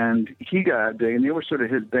 And he got big, and they were sort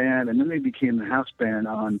of his band, and then they became the house band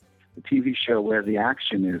on the TV show Where the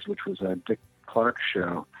Action Is, which was a Dick Clark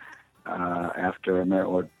show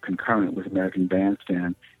or concurrent with American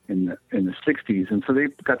Bandstand in the 60s. And so they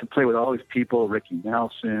got to play with all these people, Ricky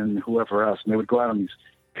Nelson, whoever else, and they would go out on these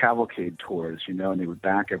cavalcade tours, you know, and they would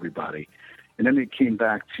back everybody. And then they came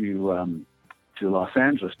back to Los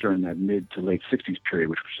Angeles during that mid to late 60s period,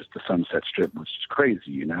 which was just the Sunset Strip, which is crazy,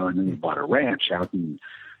 you know. And then they bought a ranch out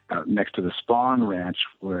next to the Spawn Ranch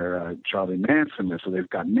where Charlie Manson was. So they've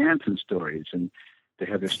got Manson stories, and they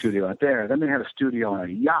had their studio out there. Then they had a studio on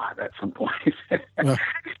a yacht at some point.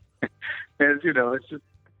 And, you know, it's just,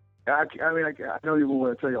 I don't even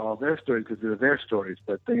want to tell you all their stories because they're their stories,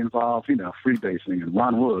 but they involve, you know, freebasing and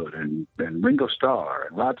Ron Wood and Ringo Starr,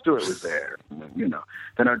 and Rod Stewart was there, you know.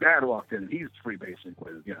 Then our dad walked in and he's freebasing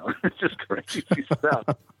with, you know, it's just crazy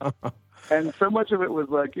stuff. And so much of it was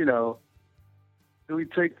like, you know, do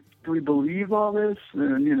we believe all this?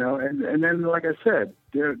 And, you know, and then, like I said,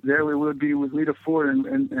 there we would be with Lita Ford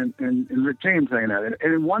and Rick James hanging out. And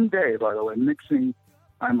in one day, by the way, mixing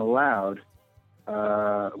I'm Allowed,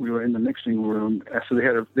 we were in the mixing room. So they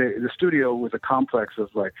had the studio was a complex of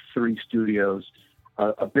like three studios,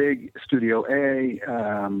 a big studio A,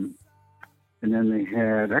 And then they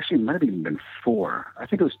had, actually it might have even been 4. I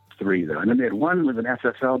think it was 3 though. And then they had one with an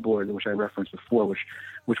SSL board, which I referenced before,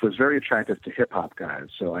 which was very attractive to hip hop guys.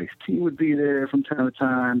 So Ice-T would be there from time to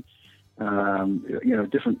time.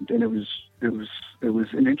 Different, and it was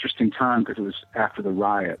an interesting time because it was after the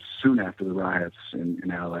riots, soon after the riots in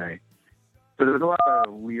LA. So there was a lot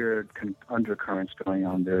of weird undercurrents going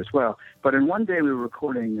on there as well. But in one day we were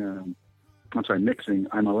mixing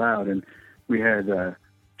I'm Allowed, and we had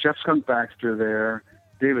Jeff Skunk Baxter there,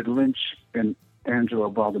 David Lynch, and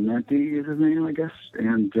Angelo Baldamenti is his name, I guess,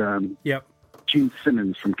 and yep, Gene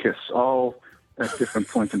Simmons from Kiss, all at different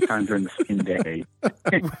points in time during the same day.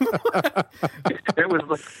 It was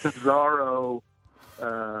like a bizarro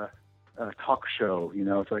talk show,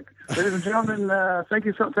 It's like, ladies and gentlemen, thank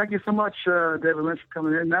you so much, David Lynch, for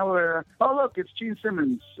coming in. Now we're look, it's Gene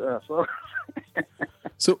Simmons.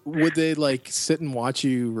 So would they like sit and watch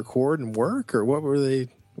you record and work, or what were they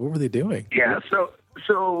doing? Yeah, so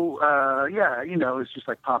it's just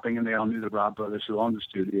like popping in. They all knew the Robb brothers who owned the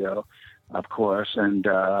studio, of course, and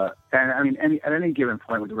I mean, at any given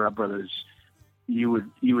point with the Robb brothers, you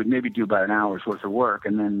would maybe do about an hour's worth of work,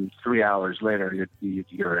 and then 3 hours later,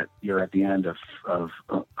 you're at the end of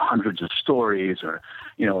hundreds of stories, or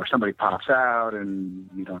somebody pops out and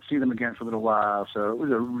you don't see them again for a little while. So it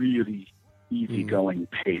was a really easygoing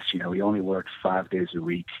pace. We only worked 5 days a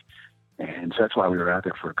week, and so that's why we were out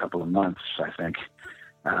there for a couple of months, I think.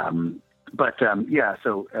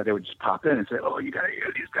 So they would just pop in and say, "Oh, you got to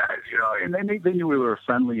hear these guys," and they knew we were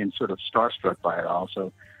friendly and sort of starstruck by it all.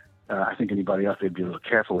 So I think anybody else, they'd be a little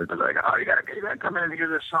careful with, but like, "Oh, you got to come in and hear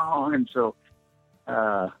this song." And so,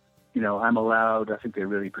 I'm Allowed, I think they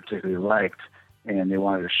really particularly liked, and they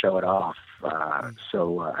wanted to show it off.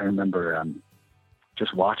 So I remember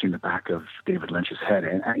just watching the back of David Lynch's head,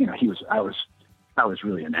 and I was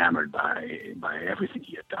really enamored by everything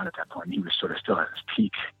he had done at that point. He was sort of still at his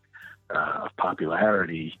peak of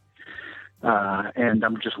popularity, and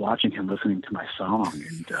I'm just watching him listening to my song,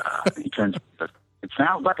 and he turns, "It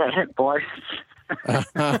sounds like a hit, boy."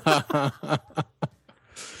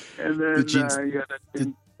 And then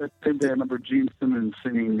that same day, I remember Gene Simmons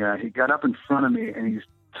singing. He got up in front of me, and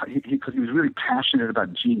because he was really passionate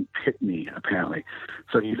about Gene Pitney, apparently.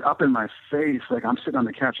 So he's up in my face, like I'm sitting on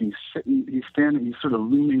the couch, and he's standing, he's sort of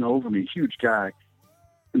looming over me, huge guy,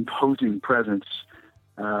 imposing presence,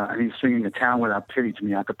 and he's singing "A Town Without Pity" to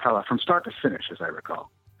me a cappella from start to finish, as I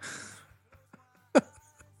recall.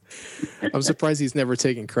 I'm surprised he's never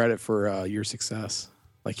taken credit for your success.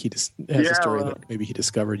 Like he just has a story that maybe he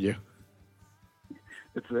discovered you.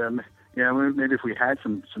 It's maybe if we had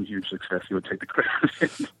some huge success, he would take the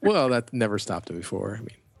credit. Well, that never stopped him before. I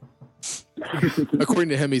mean, according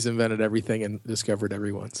to him, he's invented everything and discovered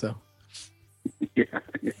everyone. So, yeah.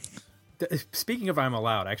 Speaking of "I'm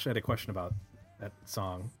Allowed," I actually had a question about that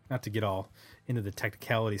song. Not to get all into the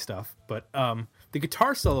technicality stuff, but the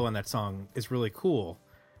guitar solo on that song is really cool.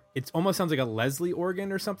 It almost sounds like a Leslie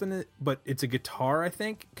organ or something, but it's a guitar, I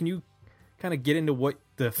think. Can you kind of get into what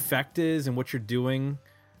the effect is and what you're doing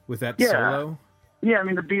with that solo? Yeah, I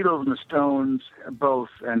mean, the Beatles and the Stones, both,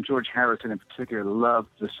 and George Harrison in particular, loved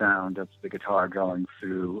the sound of the guitar going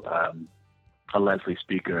through a Leslie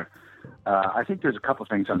speaker. I think there's a couple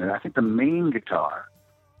things on there. I think the main guitar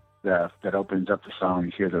that opens up the song,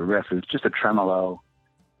 you hear the riff, is just a tremolo,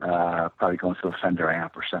 probably going through a Fender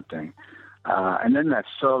amp or something. And then that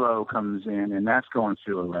solo comes in, and that's going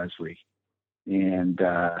through a Leslie. And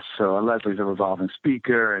so a Leslie's a revolving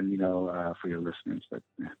speaker, and, for your listeners that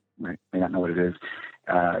may not know what it is,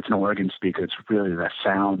 it's an organ speaker. It's really the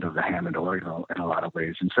sound of the Hammond organ in a lot of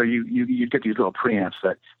ways. And so you get these little preamps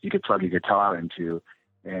that you could plug your guitar into,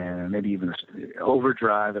 and maybe even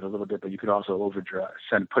overdrive it a little bit, but you could also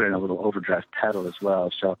put in a little overdrive pedal as well.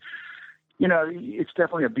 So, it's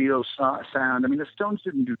definitely a Beatles sound. I mean, the Stones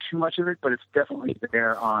didn't do too much of it, but it's definitely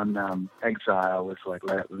there on Exile with like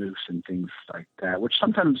Let It Loose and things like that, which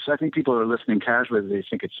sometimes I think people are listening casually, they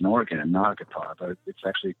think it's an organ and not a guitar, but it's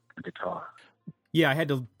actually a guitar. Yeah, I had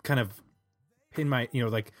to kind of pin my,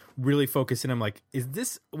 like really focus in. I'm like, is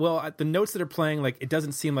this, the notes that are playing, like, it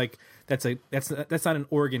doesn't seem like that's not an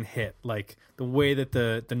organ hit. Like the way that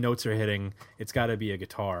the notes are hitting, it's got to be a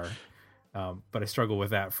guitar. But I struggled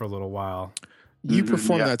with that for a little while. You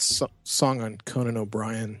performed that song on Conan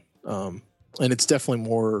O'Brien, and it's definitely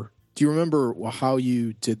more. Do you remember how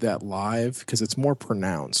you did that live? Because it's more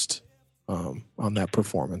pronounced on that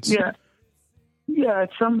performance. Yeah.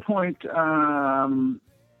 At some point, I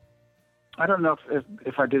don't know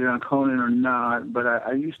if I did it on Conan or not, but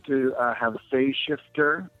I used to have a phase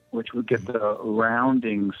shifter, which would get the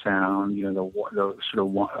rounding sound, the sort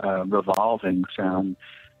of revolving sound.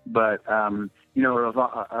 But a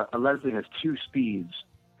Leslie has two speeds.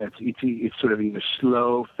 It's sort of either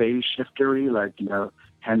slow phase shiftery, like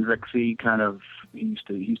Hendrixy kind of. He used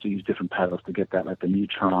to use different pedals to get that, like the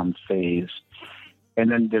neutron phase.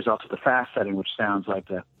 And then there's also the fast setting, which sounds like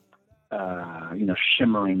the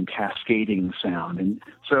shimmering, cascading sound. And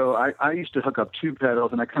so I used to hook up two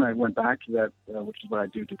pedals, and I kind of went back to that, which is what I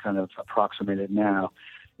do to kind of approximate it now.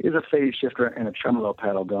 Is a phase shifter and a tremolo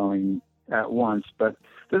pedal going at once. But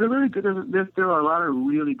there's a really good. There are a lot of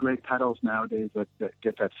really great pedals nowadays that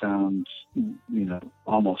get that sound,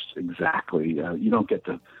 almost exactly. You don't get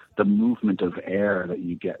the movement of air that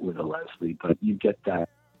you get with a Leslie, but you get that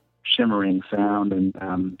shimmering sound. And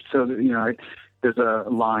there's a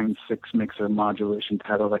line 6 mixer modulation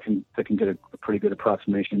pedal that can get a pretty good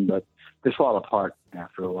approximation, but they fall apart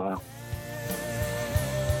after a while.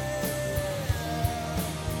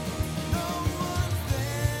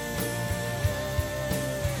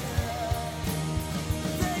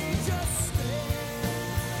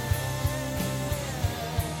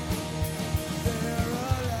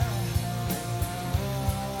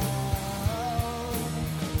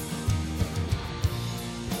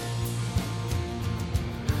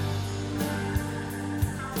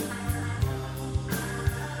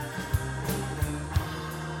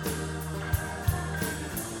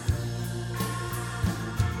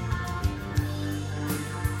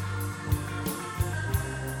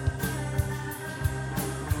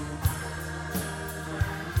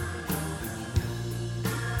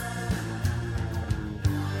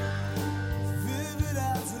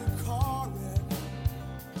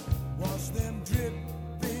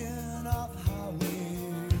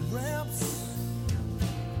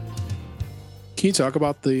 Can you talk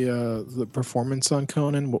about the performance on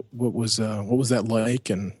Conan? What was that like,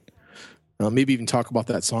 and maybe even talk about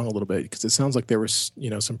that song a little bit, because it sounds like there was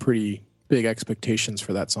some pretty big expectations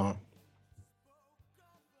for that song.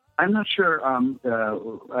 I'm not sure.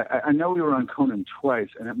 I know we were on Conan twice,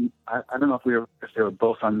 and I don't know if they were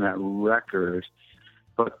both on that record,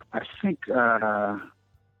 but I think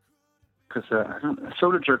because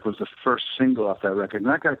Soda Jerk was the first single off that record, and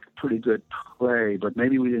that got pretty good play, but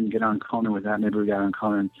maybe we didn't get on Conan with that. Maybe we got on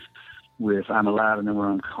Conan with I'm Allowed, and then we're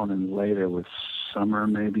on Conan later with Summer,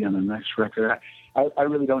 maybe on the next record. I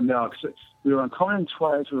really don't know, because we were on Conan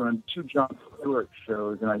twice, we were on 2 John Stewart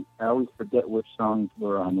shows, and I always forget which songs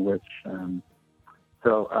were on which.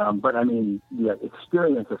 But I mean, the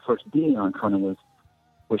experience of first being on Conan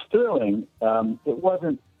was thrilling. It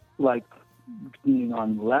wasn't like being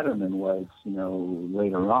on Letterman was,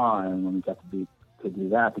 later on when we got to do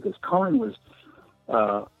that, because Conan was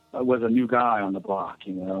a new guy on the block,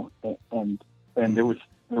 and there was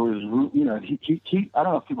he I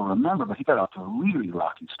don't know if people remember, but he got off to a really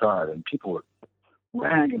rocky start, and people were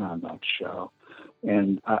ragging on that show,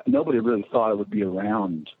 and nobody really thought it would be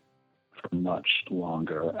around for much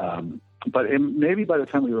longer. But maybe by the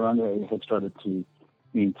time we were on there, it had started to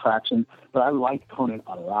gain traction. But I liked Conan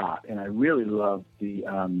a lot, and I really loved the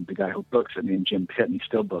guy who books it, named Jim Pitt, and he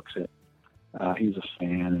still books it. He's a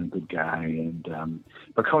fan and a good guy,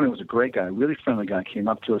 but Conan was a great guy, a really friendly guy. Came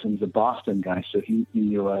up to us, and he's a Boston guy, so he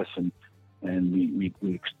knew us, and we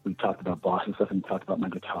talked about Boston stuff, and we talked about my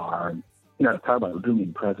guitar, and talk about a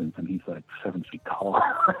looming presence, and he's like 7 feet tall.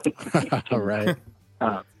 All right.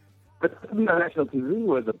 But national TV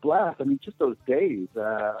was a blast. I mean, just those days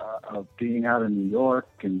of being out in New York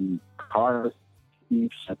and cars,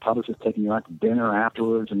 publishers taking you out to dinner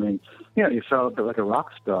afterwards. I mean, you felt like a rock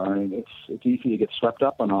star, and it's easy to get swept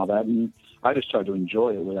up on all that. And I just tried to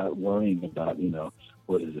enjoy it without worrying about,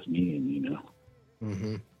 what does this mean,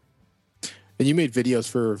 Mm-hmm. And you made videos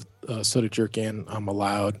for Soda Jerk and I'm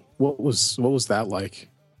Allowed. What was that like,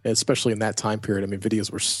 especially in that time period? I mean,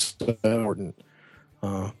 videos were so important.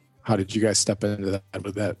 How did you guys step into that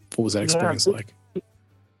with that? What was that experience like?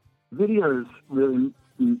 Videos really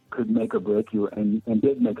could make or break you, and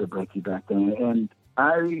did make or break you back then. And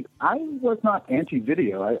I was not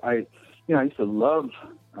anti-video. I used to love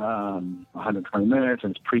 120 Minutes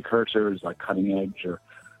and its precursors like Cutting Edge, or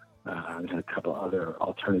I had a couple other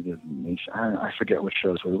alternative nation. I forget which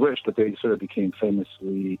shows were which, but they sort of became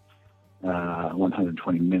famously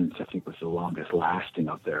 120 Minutes, I think, was the longest lasting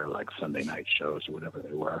of their like Sunday night shows or whatever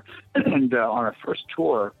they were. And on our first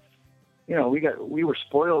tour, we were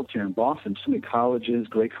spoiled here in Boston. So many colleges,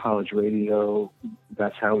 great college radio.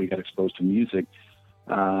 That's how we got exposed to music.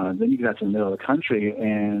 Then you got to the middle of the country,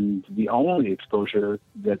 and the only exposure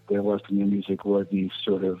that there was to new music were these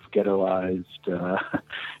sort of ghettoized,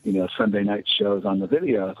 Sunday night shows on the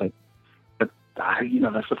video. It's like, but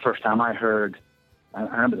that's the first time I heard I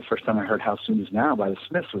remember the first time I heard How Soon Is Now by the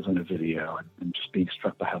Smiths was in a video, and just being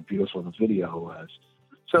struck by how beautiful the video was.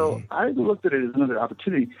 So I looked at it as another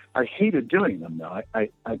opportunity. I hated doing them, though. I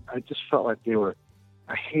just felt like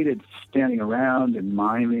I hated standing around and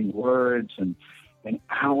miming words and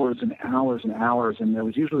hours and hours and hours. And there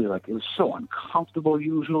was usually it was so uncomfortable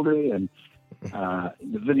usually. And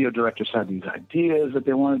the video directors had these ideas that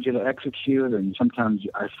they wanted you to execute. And sometimes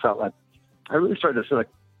I felt like, I really started to feel like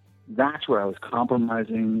that's where I was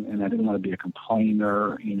compromising, and I didn't want to be a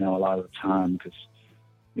complainer, a lot of the time, because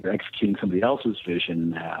you're executing somebody else's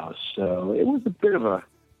vision now. So it was a bit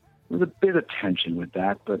of tension with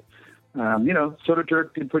that, but Soda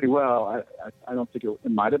Jerk did pretty well. I don't think it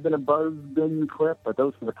might have been a buzz-bin clip, but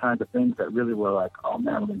those were the kinds of things that really were like, oh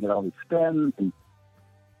man, we're gonna get all these spins. And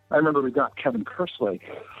I remember we got Kevin Kerslake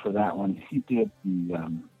for that one. He did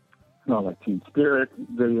the Teen Spirit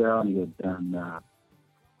video, and he had done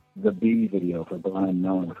the B video for Blind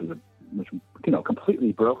Melon, which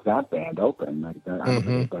completely broke that band open. Like that, I don't think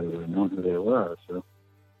anybody really known who they were. So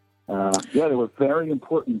they were very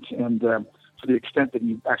important, and to the extent that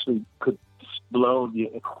you actually could blow the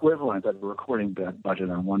equivalent of a recording budget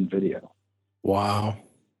on one video. Wow,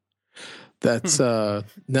 that's now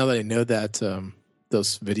that I know that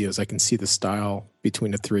those videos, I can see the style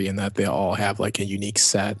between the three, and that they all have like a unique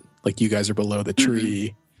set. Like you guys are below the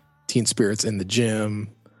tree, Teen Spirit's in the gym.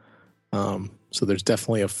 So there's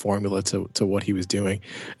definitely a formula to what he was doing.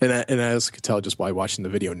 And I also could tell just by watching the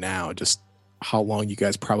video now, just how long you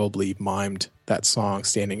guys probably mimed that song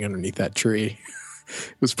standing underneath that tree.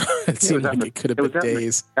 It seemed like it could have been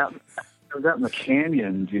days. It was out in the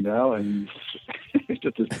canyons, and it's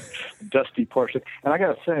just this dusty portion. And I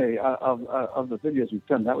got to say, of the videos we've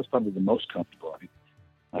done, that was probably the most comfortable.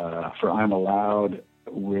 For I'm Allowed,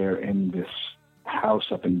 we're in this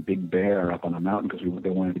house up in Big Bear up on a mountain because they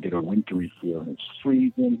wanted to get a wintry feel, and it's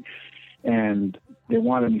freezing, and they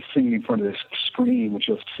wanted me singing in front of this screen, which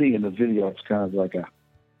you'll see in the video. It's kind of like a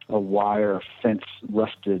wire fence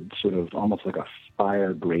rusted, sort of almost like a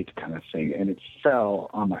fire grate kind of thing, and it fell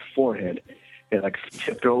on my forehead. It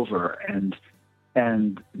tipped over, and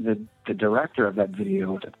the director of that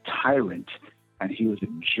video was a tyrant, and he was a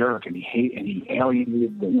jerk, and he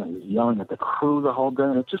alienated he was yelling at the crew the whole day,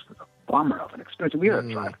 and it just was a bummer of an experience. We had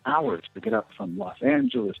to drive hours to get up from Los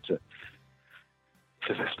Angeles to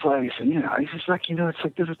this place, and it's just like, it's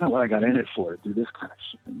like, this is not what I got in it for, to do this kind of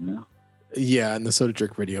shit, Yeah, and the Soda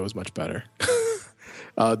Jerk video was much better.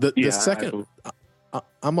 The second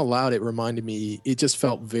I'm Allowed, it reminded me, it just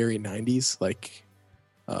felt very 90s. Like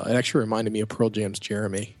it actually reminded me of Pearl Jam's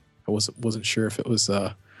Jeremy. I wasn't sure if it was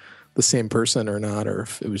the same person or not, or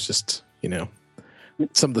if it was just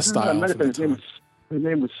some of the style. His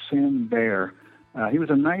name was Sam Baer. He was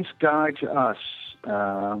a nice guy to us,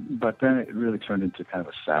 but then it really turned into kind of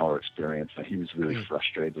a sour experience. He was really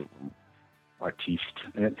frustrated and artiste.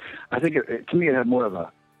 And I think to me it had more of a,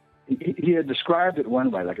 he had described it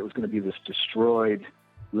one way, like it was going to be this destroyed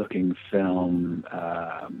looking film,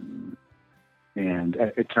 and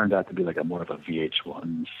it turned out to be like more of a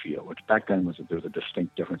VH1 feel, which back then there was a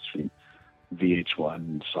distinct difference between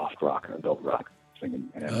VH1 soft rock and adult rock thing.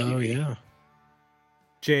 And oh yeah.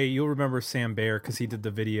 Jay, you'll remember Sam Baer because he did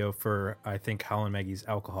the video for, I think, Hal and Maggie's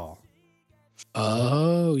Alcohol.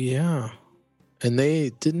 Oh, yeah. And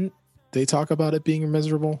they talk about it being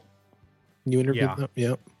miserable? You interviewed them?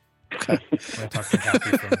 Yep. Okay. I talked to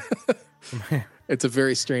Happy from it's a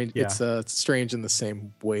very strange, it's strange in the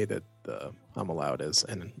same way that I'm Allowed is.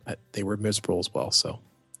 And they were miserable as well, so.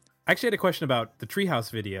 I actually had a question about the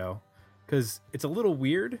Treehouse video because it's a little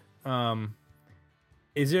weird.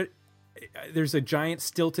 There's a giant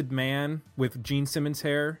stilted man with Gene Simmons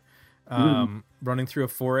hair running through a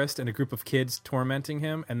forest and a group of kids tormenting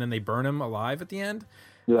him, and then they burn him alive at the end.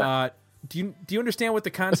 Yeah. Do you understand what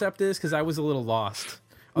the concept is? Because I was a little lost,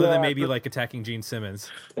 other than maybe attacking Gene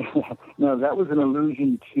Simmons. No, that was an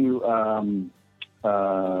allusion to,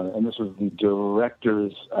 and this was the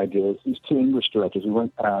director's idea. These two English directors. We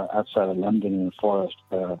went outside of London in the forest,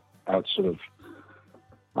 out in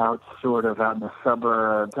the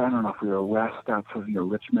suburbs. I don't know if we were west, out sort of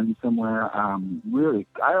Richmond somewhere. Really,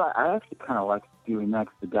 I actually kind of liked doing that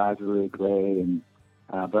because the guys were really great. And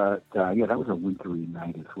that was a wintry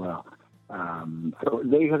night as well. So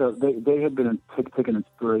they had been taking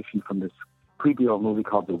inspiration from this creepy old movie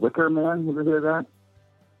called The Wicker Man. You ever hear that?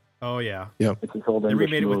 Oh yeah, yeah. It's this old they English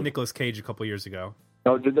remade it movie. with Nicolas Cage a couple years ago.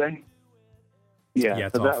 Oh, did they? Yeah,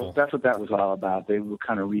 it's so awful. That's what that was all about. They were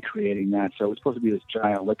kind of recreating that. So it was supposed to be this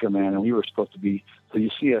giant wicker man, and we were supposed to be. So you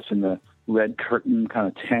see us in the red curtain kind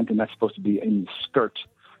of tent, and that's supposed to be in the skirt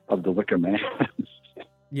of the wicker man.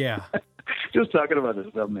 Yeah. Just talking about this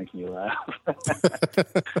stuff makes me laugh.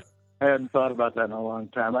 I hadn't thought about that in a long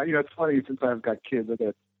time. It's funny, since I've got kids. I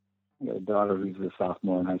got a daughter who's a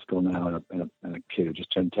sophomore in high school now, and a kid who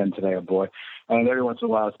just turned 10 today, a boy. And every once in a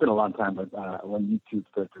while, it's been a long time, but when YouTube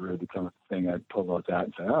starts to really become a thing, I'd pull those out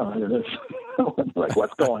and say, oh, look at this. Like,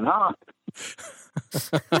 what's going on?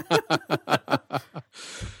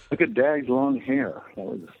 Look at Dad's long hair. That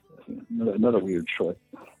was another weird choice.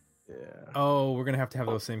 Yeah. Oh, we're going to have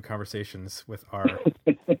those same conversations with our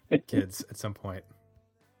kids at some point.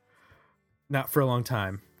 Not for a long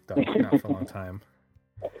time, though. Not for a long time.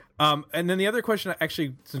 And then the other question,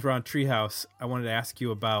 actually, since we're on Treehouse, I wanted to ask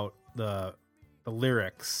you about the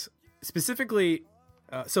lyrics. Specifically,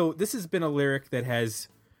 so this has been a lyric that has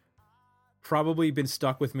probably been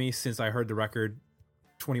stuck with me since I heard the record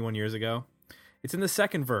 21 years ago. It's in the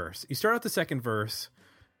second verse. You start out the second verse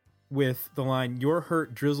with the line, "Your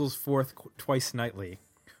hurt drizzles forth twice nightly,"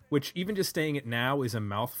 which even just saying it now is a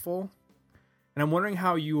mouthful. And I'm wondering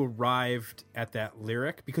how you arrived at that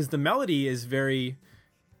lyric, because the melody is very...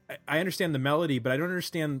 I understand the melody, but I don't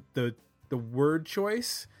understand the word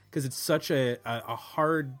choice, because it's such a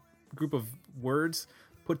hard group of words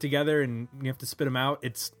put together and you have to spit them out.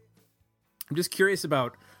 I'm just curious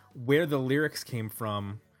about where the lyrics came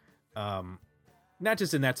from, not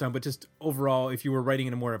just in that song, but just overall, if you were writing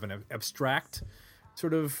in a more of an abstract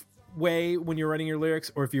sort of way when you're writing your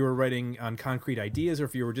lyrics, or if you were writing on concrete ideas, or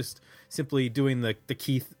if you were just simply doing the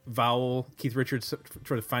Keith Richards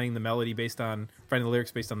sort of finding the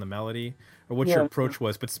lyrics based on the melody, or what your approach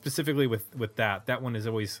was. But specifically with that one has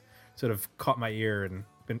always sort of caught my ear and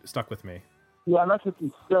been stuck with me. Yeah, I'm not sure if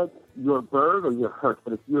you said your bird or your hurt,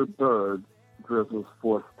 but it's your bird drizzles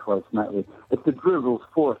forth twice nightly. It's the drizzles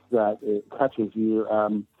forth that it catches you.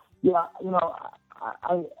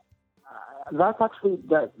 That's actually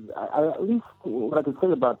at least what I can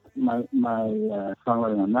say about my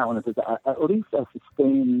songwriting on that one is that at least I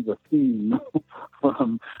sustain the theme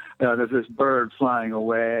from there's this bird flying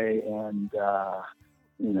away, and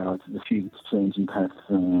it's the seasons changing kind of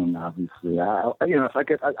thing. Obviously, if I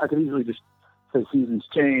could easily just say seasons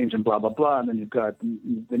change and blah blah blah, and then you've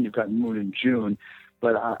got Moon in June,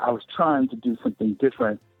 but I was trying to do something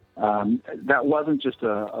different. That wasn't just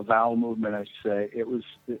a vowel movement, I should say. It was,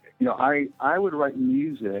 I would write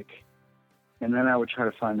music, and then I would try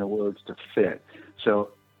to find the words to fit.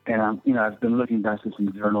 So, and I've been looking back at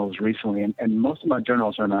some journals recently, and most of my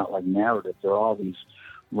journals are not like narratives. They're all these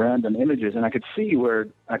random images, and I could see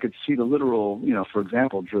the literal, for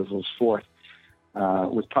example, drizzles forth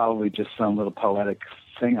was probably just some little poetic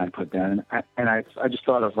thing I put down, and I just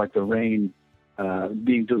thought of like the rain.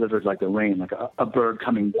 Being delivered like the rain, like a bird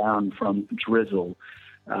coming down from drizzle,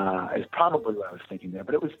 is probably what I was thinking there.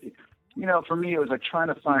 But it was, for me, it was like trying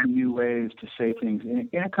to find new ways to say things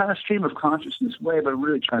in a kind of stream of consciousness way, but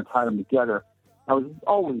really trying to tie them together. I was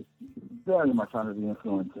always very much under the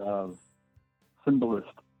influence of symbolist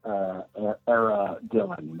era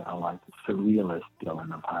Dylan, like the surrealist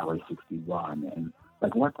Dylan of Highway 61, and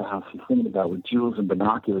like what the hell he's thinking about with jewels and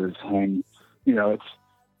binoculars hang.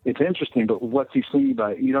 It's interesting, but what's he singing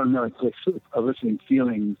about? You don't know. It's like sort of eliciting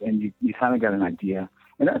feelings, and you kind of got an idea.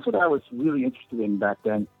 And that's what I was really interested in back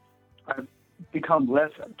then. I've become less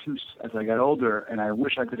obtuse as I got older, and I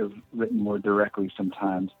wish I could have written more directly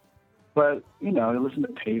sometimes. But, I listened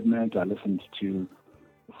to Pavement. I listened to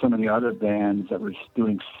some of the other bands that were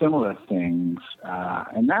doing similar things,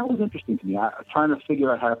 and that was interesting to me. I was trying to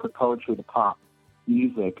figure out how to put poetry to pop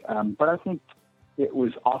music, but I think it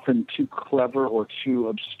was often too clever or too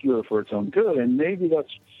obscure for its own good, and maybe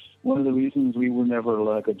that's one of the reasons we were never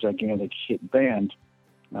like a gigantic hit band.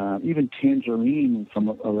 Even Tangerine from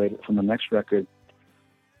the next record,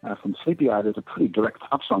 from Sleepy Eye, there's a pretty direct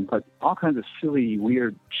pop song, but all kinds of silly,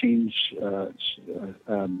 weird change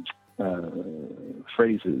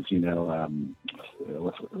phrases,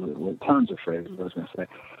 what turns of phrases, I was going to say.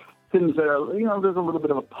 Things that are, there's a little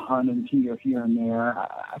bit of a pun in here and there.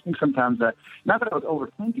 I think sometimes that, not that I was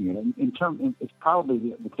overthinking it, it's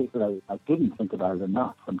probably the case that I didn't think about it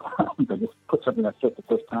enough sometimes. I just put something that fit the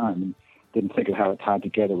first time and didn't think of how it tied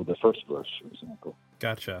together with the first verse, for example.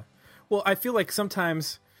 Gotcha. Well, I feel like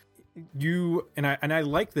sometimes and I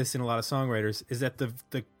like this in a lot of songwriters, is that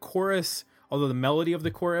the chorus, although the melody of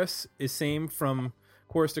the chorus is same from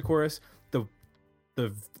chorus to chorus, the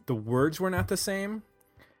words were not the same.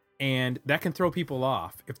 And that can throw people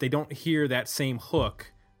off. If they don't hear that same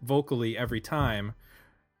hook vocally every time,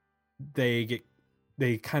 they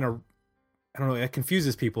kind of, I don't know, it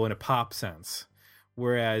confuses people in a pop sense.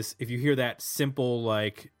 Whereas if you hear that simple,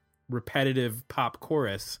 like repetitive pop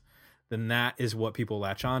chorus, then that is what people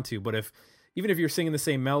latch onto. But if even if you're singing the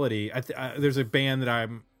same melody, there's a band that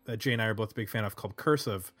Jay and I are both a big fan of called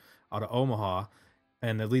Cursive out of Omaha,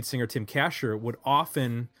 and the lead singer Tim Kasher would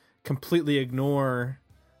often completely ignore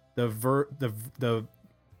the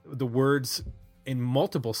words in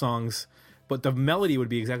multiple songs, but the melody would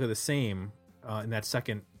be exactly the same in that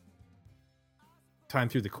second time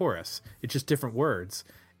through the chorus. It's just different words,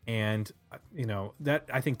 and that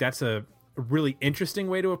I think that's a really interesting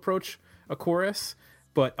way to approach a chorus,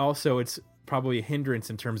 but also it's probably a hindrance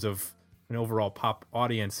in terms of an overall pop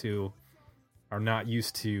audience who are not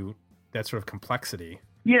used to that sort of complexity.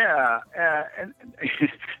 Yeah, and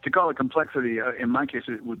to call it complexity, in my case,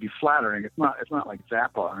 it would be flattering. It's not like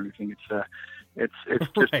Zappa or anything. It's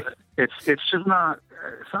just Right. it's just not.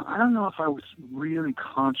 I don't know if I was really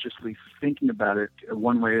consciously thinking about it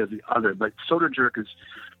one way or the other. But Soda Jerk is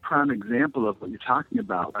a prime example of what you're talking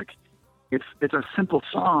about. Like, it's a simple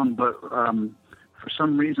song, but for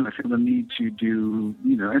some reason I feel the need to do,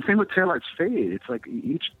 and same with Taillights Fade. It's like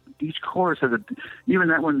each chorus has even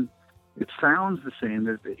that one. It sounds the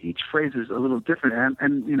same. Each phrase is a little different,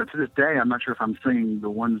 and to this day, I'm not sure if I'm singing the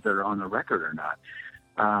ones that are on the record or not.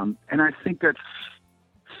 And I think that's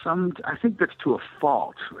to a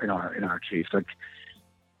fault in our case. Like,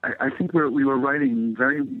 I think we were writing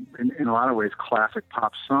in a lot of ways, classic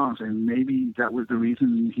pop songs, and maybe that was the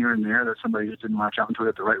reason here and there that somebody just didn't latch onto it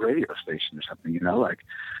at the right radio station or something.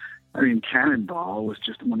 Cannonball was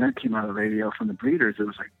just, when that came out of the radio from the Breeders, it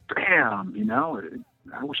was like, bam,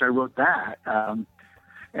 I wish I wrote that. And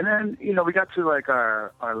then, we got to like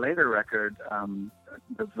our later record,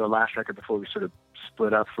 the last record before we sort of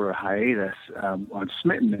split up for a hiatus, on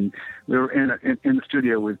Smitten. And we were in the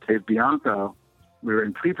studio with Dave Bianco. We were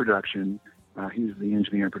in pre-production. He's the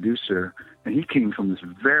engineer and producer, and he came from this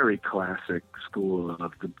very classic school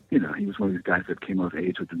of he was one of these guys that came of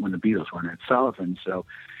age when the Beatles were in Ed Sullivan. So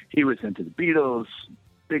he was into the Beatles,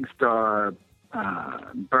 Big Star,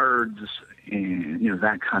 Birds, and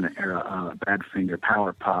that kind of era, Badfinger,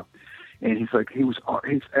 power pop. And he's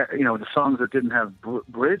the songs that didn't have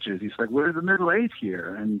bridges. He's like, where's the middle eight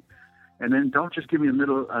here? And then don't just give me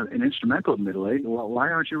an instrumental middle eight. Well,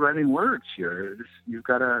 why aren't you writing words here? You've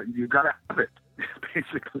got to have it,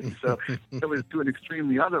 basically. So it was to an extreme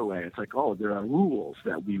the other way. It's like, oh, there are rules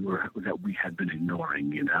that we had been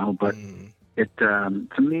ignoring, But it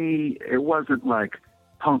to me, it wasn't like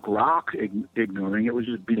punk rock ignoring. It was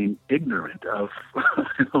just being ignorant of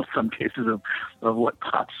some cases of what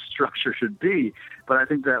pop structure should be. But I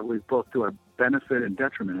think that was both to our benefit and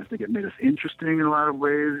detriment. I think it made us interesting in a lot of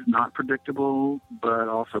ways, not predictable, but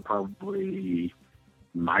also probably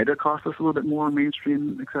might have cost us a little bit more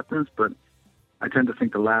mainstream acceptance. But I tend to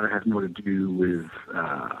think the latter has more to do with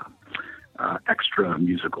extra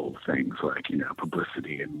musical things like,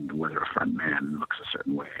 publicity and whether a front man looks a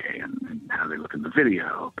certain way and how they look in the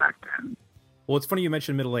video back then. Well, it's funny you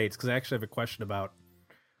mentioned middle eights, because I actually have a question about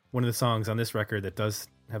one of the songs on this record that does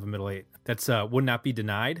have a middle eight. That's Would Not Be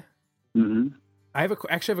Denied. Mm-hmm. I have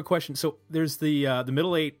a question. So there's the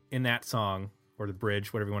middle eight in that song, or the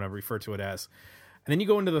bridge, whatever you want to refer to it as. And then you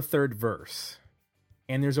go into the third verse.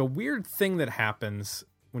 And there's a weird thing that happens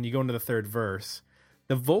when you go into the third verse.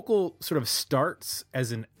 The vocal sort of starts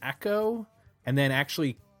as an echo and then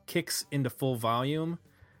actually kicks into full volume.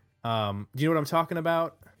 Do you know what I'm talking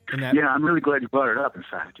about? Yeah, I'm really glad you brought it up, in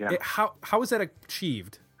fact. Yeah. How is that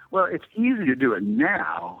achieved? Well, it's easy to do it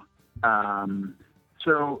now.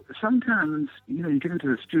 So sometimes, you get into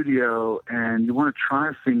the studio and you want to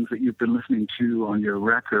try things that you've been listening to on your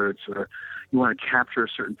records, or you want to capture a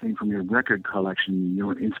certain thing from your record collection,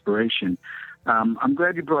 your inspiration. I'm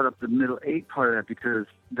glad you brought up the middle eight part of that, because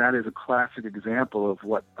that is a classic example of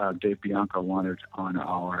what Dave Bianco wanted on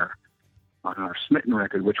our Smitten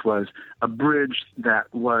record, which was a bridge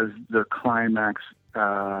that was the climax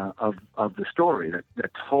of the story,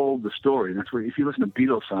 that told the story. And that's where, if you listen to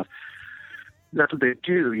Beatles songs, that's what they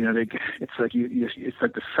do. It's like it's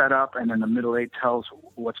like the setup, and then the middle eight tells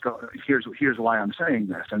what's going. Here's why I'm saying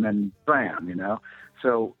this, and then bam,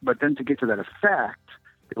 So, but then to get to that effect,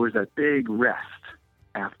 there was that big rest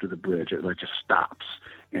after the bridge. It just stops,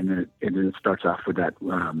 and then it starts off with that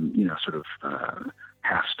sort of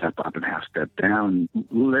half step up and half step down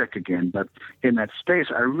lick again. But in that space,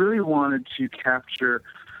 I really wanted to capture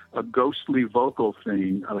a ghostly vocal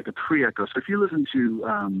thing, like a pre-echo. So if you listen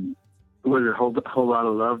to was it Whole Lot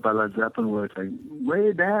of Love by Led Zeppelin, where it's like,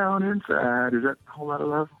 way down inside, is that Whole Lot of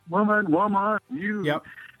Love? Woman, you. Yep.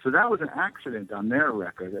 So that was an accident on their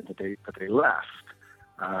record that they left.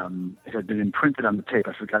 It had been imprinted on the tape.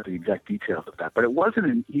 I forgot the exact details of that. But it wasn't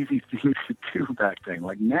an easy thing to do back then.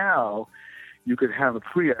 Like now, you could have a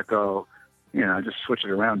pre-echo just switch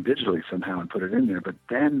it around digitally somehow and put it in there. But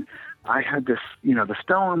then I had this, the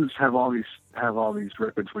Stones have all these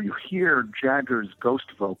records where you hear Jagger's ghost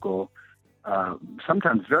vocal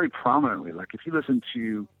sometimes very prominently. Like if you listen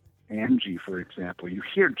to Angie, for example, you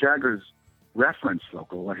hear Jagger's reference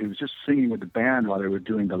vocal when he was just singing with the band while they were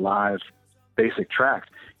doing the live basic tracks.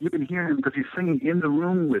 You can hear him because he's singing in the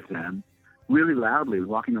room with them really loudly,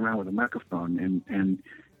 walking around with a microphone.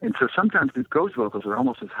 And so sometimes his ghost vocals are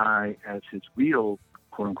almost as high as his real,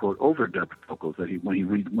 quote unquote, overdubbed vocals that when he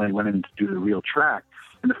went in to do the real track.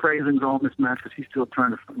 And the phrasing's all mismatched because he's still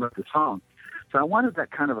trying to rep the song. So I wanted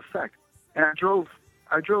that kind of effect. And I drove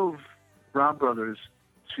Rob Brothers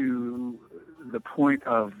to the point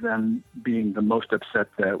of them being the most upset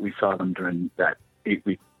that we saw them during that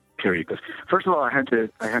 8-week period. Because first of all, I had to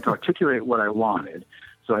articulate what I wanted.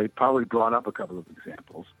 So I probably brought up a couple of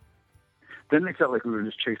examples. Then they felt like we were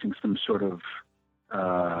just chasing some sort of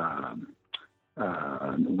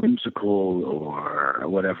whimsical or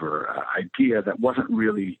whatever idea that wasn't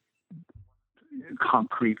really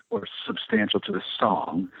concrete or substantial to the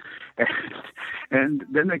song. And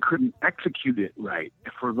then they couldn't execute it right.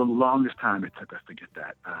 For the longest time, it took us to get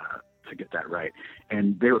that right.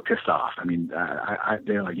 And they were pissed off. I mean,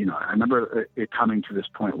 they're like, I remember it coming to this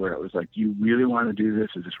point where it was like, you really want to do this?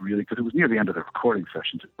 Is this really? Because it was near the end of the recording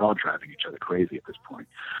sessions. It was all driving each other crazy at this point.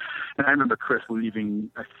 And I remember Chris leaving.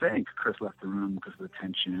 I think Chris left the room because of the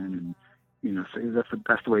tension. And, so that's the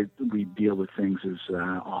best way we deal with things is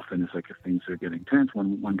often is like if things are getting tense,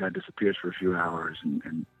 one guy disappears for a few hours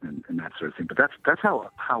and that sort of thing. But that's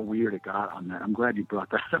how weird it got on that. I'm glad you brought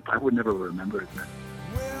that up. I would never remember that.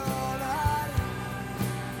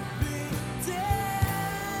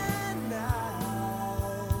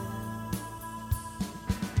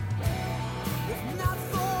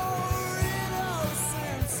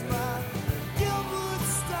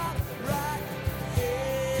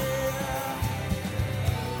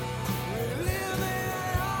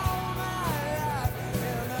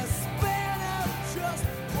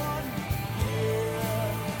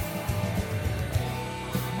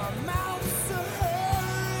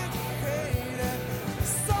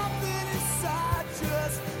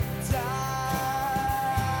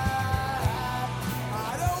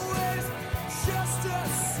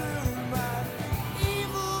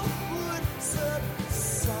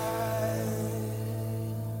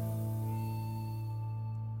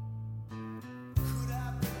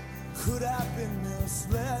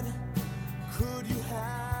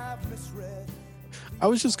 I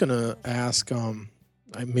was just going to ask,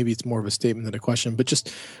 maybe it's more of a statement than a question, but just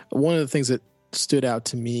one of the things that stood out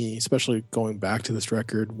to me, especially going back to this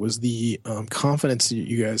record, was the confidence that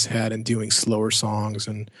you guys had in doing slower songs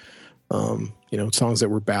and, songs that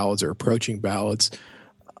were ballads or approaching ballads.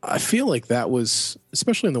 I feel like that was,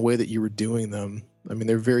 especially in the way that you were doing them, I mean,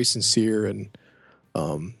 they're very sincere and,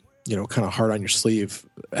 kind of hard on your sleeve.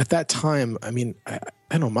 At that time, I mean, I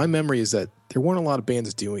don't know, my memory is that there weren't a lot of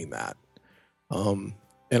bands doing that.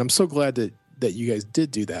 And I'm so glad that you guys did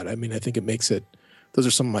do that. I mean, I think it makes it, those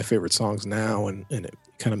are some of my favorite songs now, and it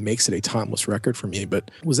kind of makes it a timeless record for me. But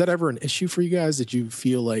was that ever an issue for you guys? Did you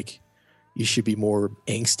feel like you should be more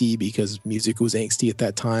angsty because music was angsty at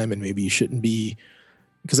that time and maybe you shouldn't be?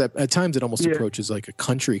 Because at times it almost approaches like a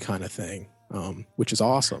country kind of thing, which is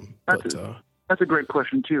awesome. That's a great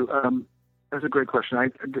question too. That's a great question.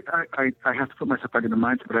 I have to put myself back in the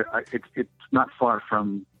mindset, but it's not far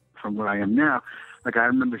from where I am now. Like I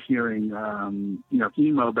remember hearing,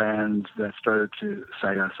 emo bands that started to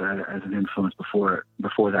cite us as an influence before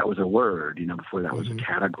that was a word, before that was a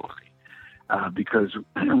category, because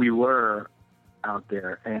we were out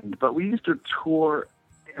there. But we used to tour,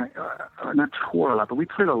 not tour a lot, but we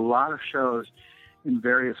played a lot of shows in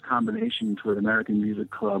various combinations with American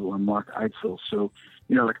Music Club or Mark Eitzel. So,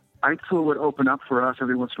 like Eitzel would open up for us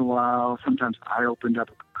every once in a while. Sometimes I opened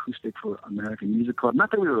up acoustic for American Music Club.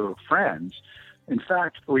 Not that we were friends. In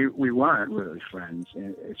fact, we weren't really friends.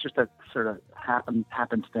 It's just that sort of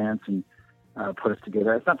happenstance and put us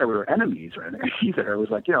together. It's not that we were enemies or anything either. It was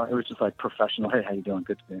like, it was just like professional. Hey, how you doing?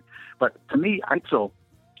 Good to be. But to me, Eitzel,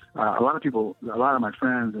 a lot of my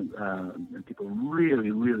friends and people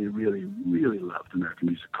really, really, really, really loved American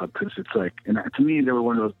Music Club because it's like, and to me, they were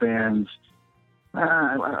one of those bands.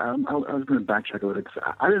 I was going to backtrack a little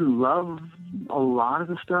because I didn't love a lot of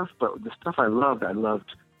the stuff, but the stuff I loved a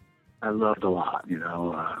lot,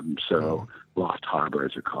 so Lost Harbor,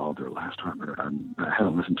 as it's called, or Last Harbor. I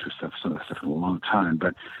haven't listened to some of that stuff in a long time,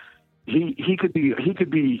 but he could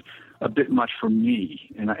be a bit much for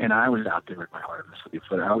me, and I was out there with my heart on the sleeve.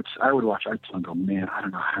 But I would watch Eitzel and go, man, I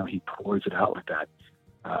don't know how he pours it out like that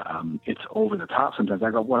it's over the top sometimes.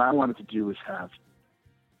 I go, what I wanted to do is have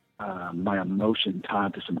my emotion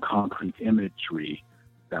tied to some concrete imagery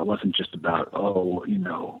that wasn't just about,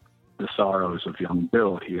 the sorrows of young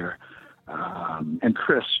Bill here. And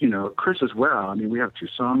Chris as well. I mean, we have two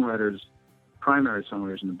primary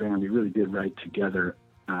songwriters in the band. We really did write together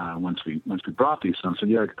once we brought these songs. So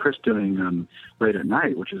yeah, Chris doing Late at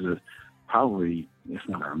Night, which is probably, if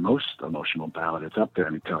not our most emotional ballad. It's up there.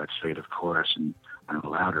 I mean, Till It's Fate, of course, and I'm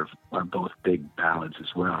Louder are both big ballads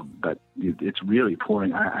as well. But it's really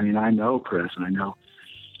pouring. I mean, I know Chris, and I know,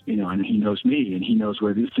 and he knows me, and he knows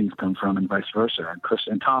where these things come from, and vice versa. And Chris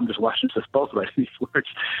and Tom just watching us both write these words.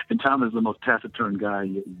 And Tom is the most taciturn guy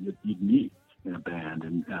you'd meet in a band,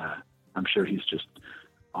 and I'm sure he's just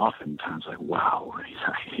oftentimes like, wow.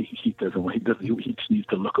 He just needs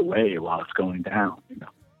to look away while it's going down.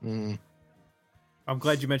 I'm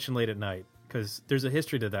glad you mentioned Late at Night, because there's a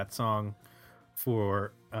history to that song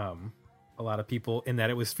for a lot of people, in that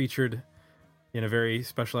it was featured in a very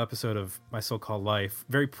special episode of My So-Called Life,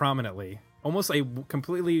 very prominently. Almost a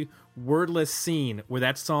completely wordless scene where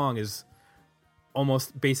that song is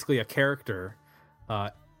almost basically a character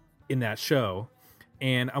in that show.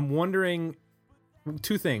 And I'm wondering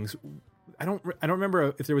two things. I don't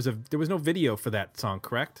remember if there was no video for that song,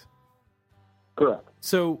 correct? Correct.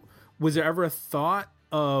 So was there ever a thought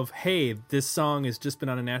of, hey, this song has just been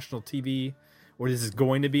on a national TV, or this is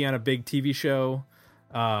going to be on a big TV show?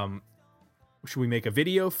 Should we make a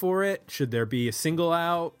video for it? Should there be a single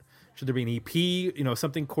out? Should there be an EP?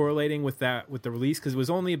 Something correlating with the release? Because it was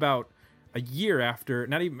only about a year after,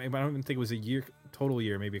 I don't even think it was a year, total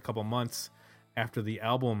year, maybe a couple months after the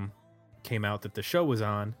album came out that the show was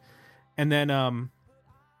on. And then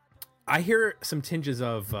I hear some tinges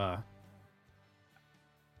of,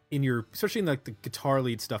 especially in like the guitar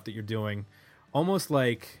lead stuff that you're doing, almost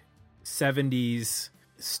like 70s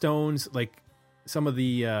Stones, like some of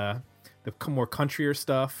the more countryer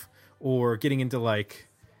stuff, or getting into like,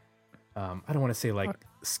 I don't want to say like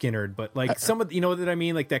Skinnerd, but like some of, you know what I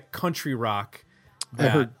mean? Like that country rock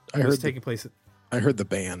that I heard taking place. I heard the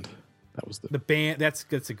band. That was the band. That's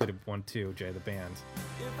a good one too, Jay, the band.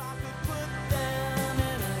 If I could put them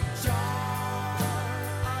in a jar,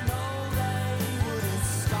 I know they wouldn't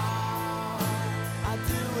stop. I'd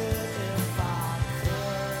do it if I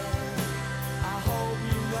could. I hope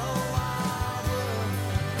you know I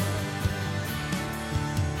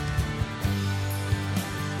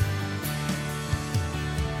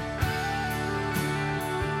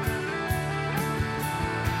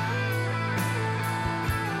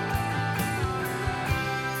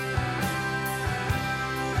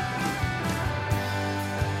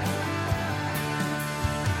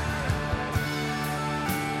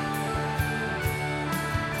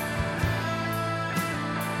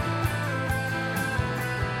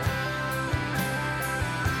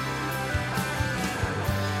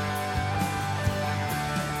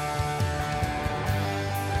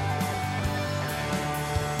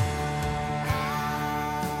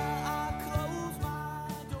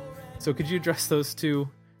So could you address those two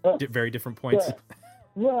very different points?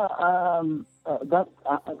 Yeah,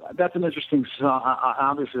 that's an interesting song.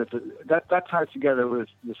 Obviously, that ties together with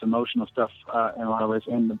this emotional stuff in a lot of ways.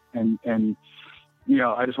 And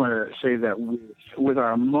I just want to say that with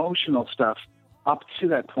our emotional stuff, up to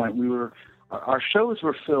that point, our shows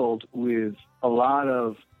were filled with a lot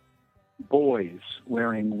of boys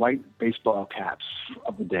wearing white baseball caps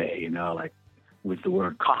of the day, like with the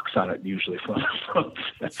word Cox on it, usually from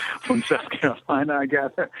South Carolina, I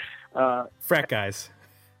gather. Frat guys.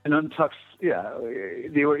 And untucked,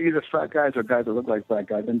 they were either frat guys or guys that looked like frat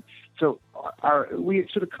guys. And so we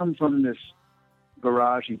sort of come from this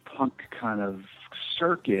garagey punk kind of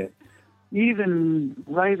circuit, even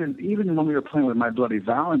when we were playing with My Bloody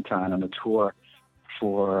Valentine on the tour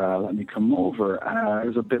for Let Me Come Over, it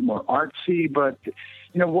was a bit more artsy, but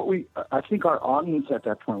I think our audience at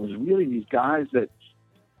that point was really these guys that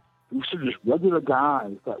were sort of just regular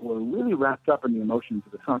guys that were really wrapped up in the emotions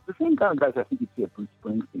of the song. The same kind of guys I think you see at Bruce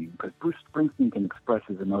Springsteen, because Bruce Springsteen can express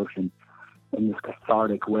his emotion in this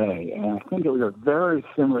cathartic way. And I think it was a very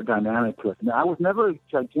similar dynamic to us. Now, I was never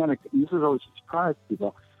gigantic, and this is always a surprise to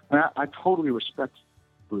people. And I totally respect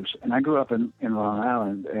Bruce. And I grew up in Long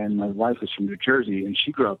Island, and my wife is from New Jersey, and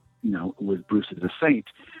she grew up, with Bruce as a saint.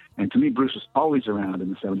 And to me, Bruce was always around in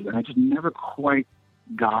the 70s, and I just never quite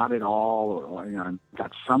got it all, or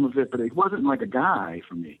got some of it, but it wasn't like a guy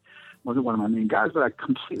for me. It wasn't one of my main guys, but I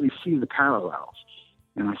completely see the parallels,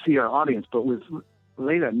 and I see our audience. But with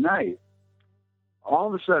Late at Night,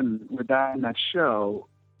 all of a sudden, with that show,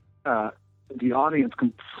 the audience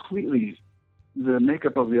completely the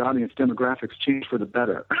makeup of the audience demographics changed for the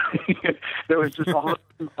better. There was just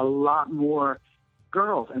a lot more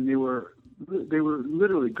girls, and they were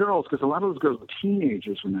literally girls, because a lot of those girls were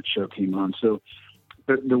teenagers when that show came on. So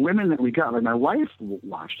the women that we got, like my wife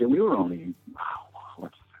watched it. We were only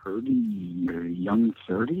 30 or young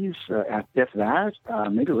 30s if that,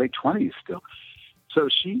 maybe late 20s still. So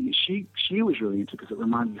she was really into it because it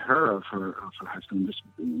reminded her of her husband. Just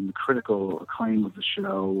the critical acclaim of the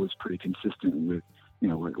show was pretty consistent with, you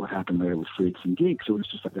know, what happened there with Freaks and Geeks. It was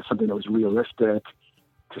just like something that was realistic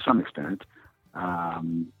to some extent.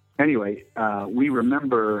 Anyway, we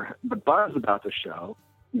remember the buzz about the show,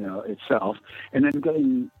 you know, itself, and then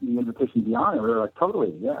getting the invitation to be on it. We were like,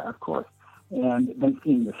 totally, yeah, of course. And then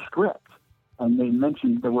seeing the script, and they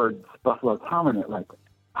mentioned the word Buffalo Tom in it, like,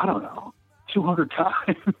 I don't know, 200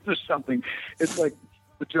 times or something. It's like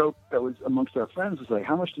the joke that was amongst our friends was like,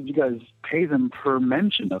 how much did you guys pay them per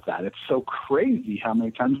mention of that? It's so crazy how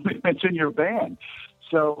many times they mention your band.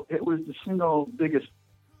 So it was the single biggest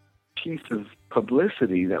piece of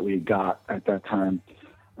publicity that we got at that time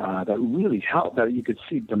that really helped, that you could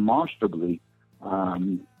see demonstrably.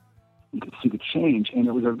 You could see the change, and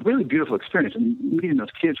it was a really beautiful experience. And meeting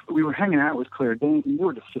those kids, we were hanging out with Claire Danes, and we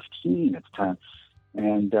were just 15 at the time.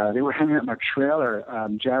 And they were hanging out in our trailer.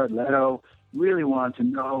 Jared Leto really wanted to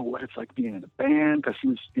know what it's like being in a band, because he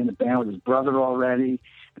was in a band with his brother already.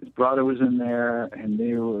 His brother was in there, and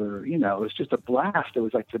they were, you know, it was just a blast. It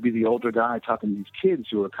was like to be the older guy talking to these kids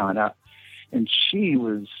who were coming up. And she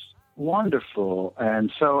was wonderful.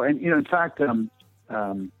 And so, and, you know, in fact,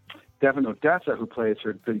 Devin Odessa, who plays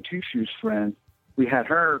her Goody Two-Shoes friend, we had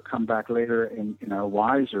her come back later in our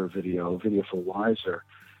Wiser video for Wiser.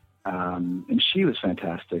 And she was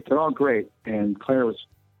fantastic. They're all great. And Claire was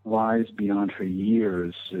wise beyond her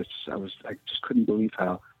years. I just couldn't believe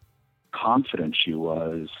how confident she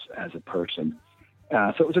was as a person.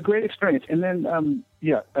 So it was a great experience. And then,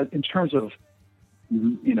 in terms of,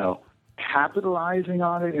 you know, capitalizing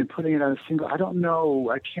on it and putting it as a single, I don't know.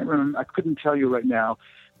 I can't remember. I couldn't tell you right now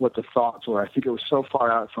what the thoughts were. I think it was so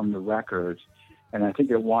far out from the records, and I think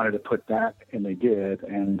they wanted to put that, and they did,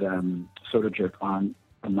 and Soda Jerk on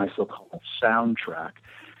a nice little soundtrack,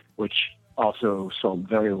 which also sold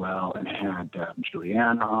very well and had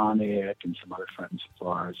Juliana on it and some other friends of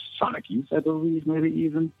ours, Sonic Youth, I believe, maybe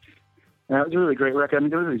even. It was a really great record. I mean,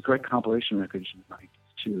 there were these great compilation records, like,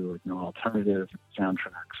 too, you know, alternative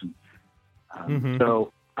soundtracks. And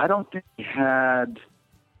so I don't think we had...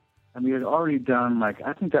 I mean, it had already done, like,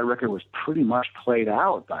 I think that record was pretty much played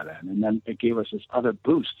out by then. And then it gave us this other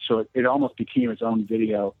boost. So it almost became its own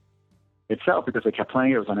video itself, because they kept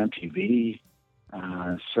playing it. It was on MTV.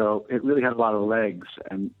 So it really had a lot of legs.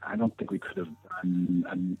 And I don't think we could have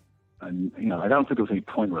done, you know, I don't think there was any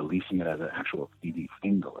point releasing it as an actual CD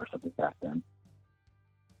single or something back then.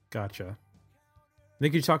 Gotcha. I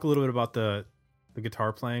think you talk a little bit about the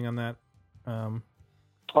guitar playing on that.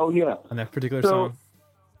 Oh, yeah. On that particular song.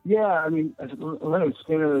 Yeah, I mean, Leonard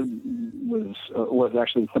Skinner was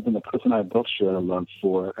actually something the person I both shared a love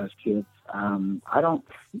for as kids. I don't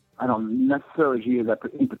necessarily hear that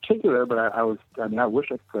in particular, but I wish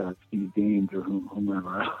I could have Steve Gaines or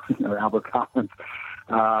whomever, or Albert Collins.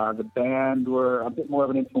 The band were a bit more of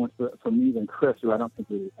an influence for me than Chris, who I don't think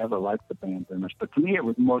we ever liked the band very much. But to me, it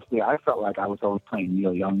was mostly, I felt like I was always playing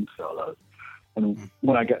Neil Young solos. And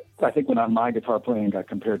when my guitar playing got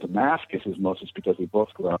compared to Maskus's, most is because we both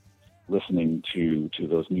grew up listening to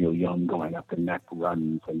those Neil Young going up the neck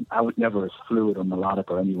runs, and I was never as fluid or melodic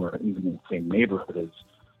or anywhere, even in the same neighborhood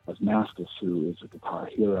as Maskus, who is a guitar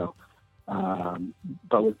hero.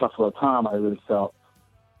 But with Buffalo Tom, I really felt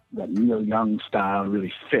that Neil Young style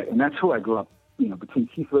really fit, and that's who I grew up, you know, between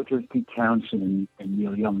Keith Richards, Pete Townshend, and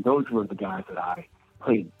Neil Young. Those were the guys that I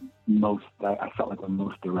played most, I felt like were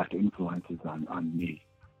most direct influences on me.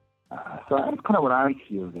 So that's kind of what I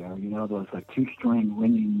hear there, you know, those like two-string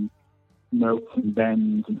ringing notes and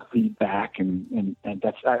bends and feedback, and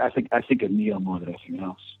that's, I think of Neil more than anything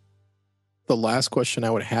else. The last question I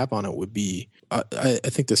would have on it would be, I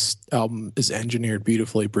think this album is engineered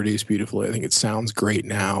beautifully, produced beautifully. I think it sounds great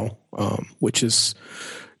now, which is,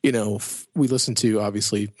 you know, we listen to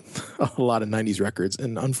obviously a lot of 90s records,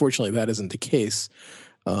 and unfortunately that isn't the case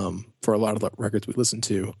for a lot of the records we listen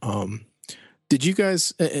to. Did you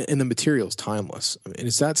guys, and the material's timeless, I mean,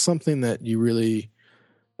 is that something that you really,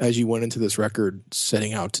 as you went into this record,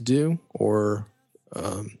 setting out to do, or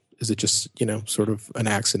is it just, you know, sort of an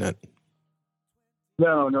accident?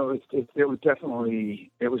 No, it was definitely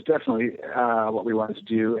what we wanted to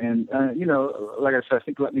do, and you know, like I said, I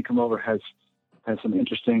think "Let Me Come Over" has some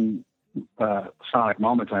interesting sonic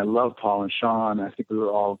moments. I love Paul and Sean. I think we were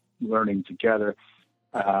all learning together.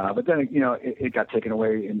 But then, it got taken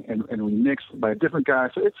away and remixed by a different guy.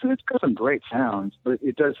 So it's got some great sounds, but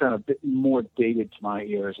it does sound a bit more dated to my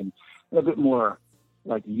ears and a bit more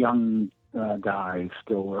like young guys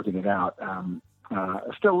still working it out.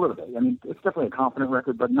 Still a little bit. I mean, it's definitely a confident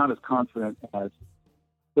record, but not as confident as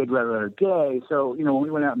Big Red Letter Day. So, when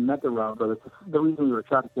we went out and met the Rob Brothers, the reason we were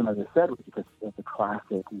attracted to them, as I said, was because of the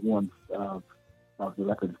classic warmth of the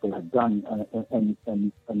records they had done,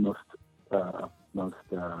 and most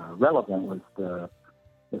relevant was the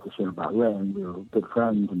Shame About Rain. We were good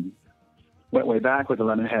friends and went way back with the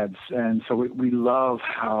Lemonheads, and so we love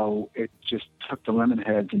how it just took the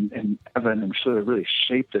Lemonheads and Evan and sort of really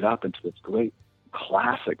shaped it up into this great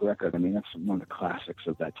classic record. I mean, that's one of the classics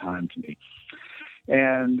of that time to me.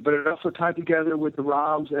 But it also tied together with the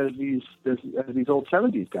Robs as these old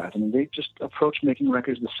 70s guys. I mean, they just approached making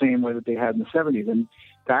records the same way that they had in the 70s, and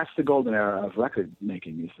that's the golden era of record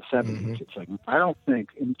making, is the 70s. Mm-hmm. It's like, I don't think,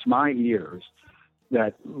 into my ears,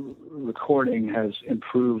 that recording has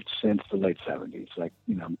improved since the late 70s. Like,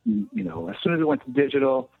 as soon as it went to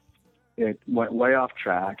digital, it went way off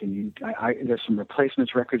track, and there's some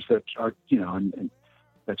replacements records that are, and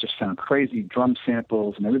that just sound crazy, drum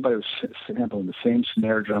samples, and everybody was sampling the same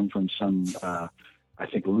snare drum from some, I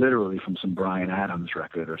think literally from some Bryan Adams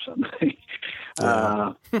record or something.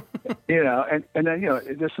 And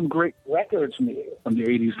then, there's some great records from the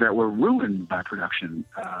 80s that were ruined by production,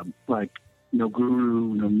 like No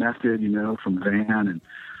Guru, No Method, from Van, and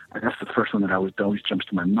that's the first one that always jumps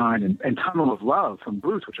to my mind, and Tunnel of Love from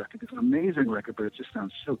Bruce, which I think is an amazing record, but it just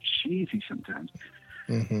sounds so cheesy sometimes.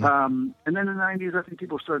 Mm-hmm. And then in the 90s, I think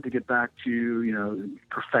people started to get back to,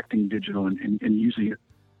 perfecting digital and using it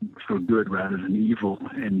for good rather than evil,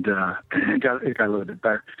 and it got a little bit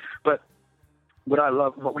better. But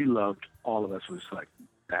what we loved, all of us, was like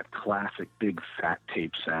that classic big fat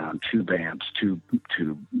tape sound, tube amps,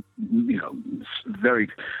 very.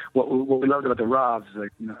 What we loved about the Robs is,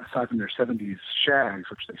 like, aside from their 70s shags,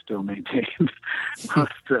 which they still maintain,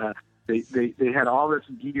 most. They had all this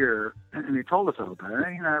gear, and they told us all about it.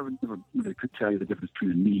 I never really could tell you the difference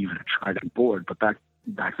between a Neve and a Trident board, but back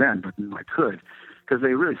then, but I could, because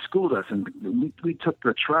they really schooled us. And we took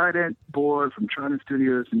the Trident board from Trident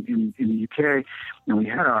Studios in the UK, and we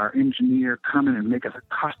had our engineer come in and make us a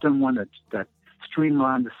custom one that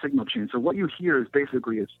streamlined the signal chain. So what you hear is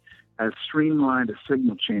basically as streamlined a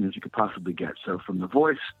signal chain as you could possibly get. So from the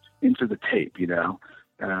voice into the tape,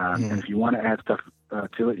 and if you want to add stuff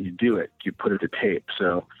to it, you do it. You put it to tape.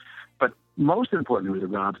 So, but most importantly with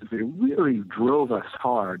the Robs is they really drove us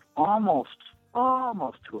hard, almost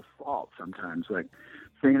to a fault sometimes. Like,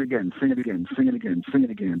 sing it again, sing it again, sing it again, sing it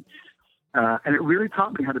again. And it really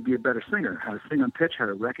taught me how to be a better singer, how to sing on pitch, how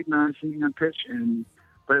to recognize singing on pitch.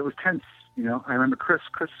 But it was tense. I remember Chris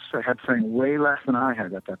had sang way less than I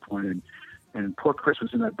had at that point, and poor Chris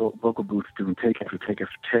was in that vocal booth doing take after take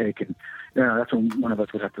after take, and that's when one of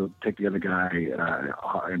us would have to take the other guy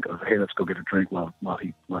and go, "Hey, let's go get a drink while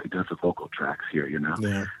he does the vocal tracks here,"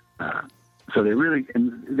 Yeah. So they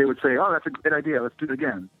would say, "Oh, that's a great idea. Let's do it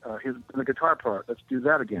again. Here's the guitar part. Let's do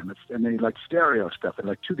that again." And they like stereo stuff. They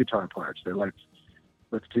like 2 guitar parts. They're like,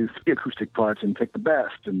 "Let's do 3 acoustic parts and pick the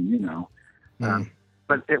best." And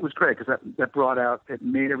But it was great because that brought out, it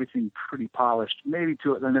made everything pretty polished, maybe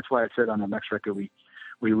to it. And that's why I said on the next record, we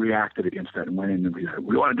reacted against that and went in and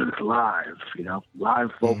we want to do this live,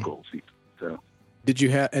 live vocals. So, did you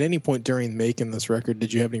have, at any point during making this record,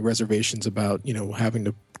 did you have any reservations about, having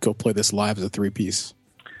to go play this live as a 3-piece?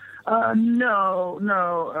 No.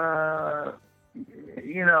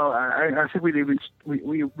 I think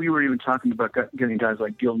we were even talking about getting guys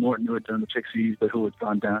like Gil Norton, who had done the Pixies, but who had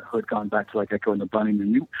gone back to like Echo and the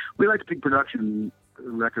Bunnymen. We liked big production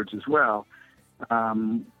records as well.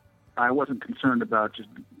 I wasn't concerned about just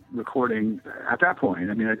recording at that point.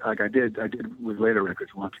 I mean, I did with later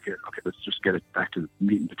records. Want to let's just get it back to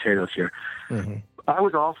meat and potatoes here. Mm-hmm. I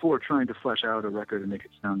was all for trying to flesh out a record and make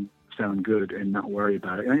it sound good and not worry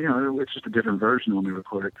about it. And, it's just a different version when we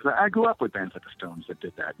record it. Because I grew up with bands like the Stones that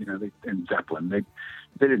did that, and Zeppelin. They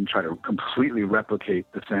didn't try to completely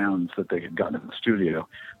replicate the sounds that they had gotten in the studio.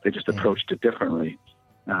 They just approached it differently.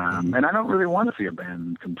 And I don't really want to see a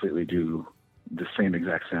band completely do the same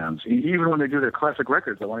exact sounds. Even when they do their classic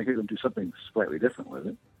records, I want to hear them do something slightly different with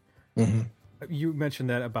it. Mm-hmm. You mentioned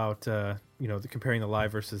that about, comparing the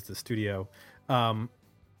live versus the studio.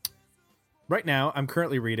 Right now, I'm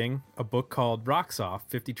currently reading a book called Rocks Off,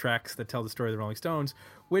 50 Tracks That Tell the Story of the Rolling Stones,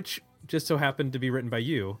 which just so happened to be written by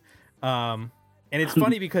you. And it's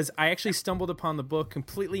funny because I actually stumbled upon the book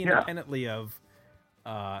completely independently of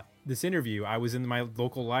this interview, I was in my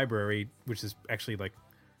local library, which is actually like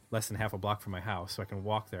less than half a block from my house, so I can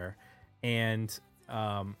walk there. And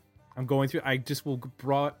I'm going through. I just will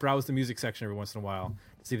browse the music section every once in a while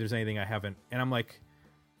to see if there's anything I haven't. And I'm like,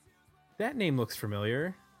 that name looks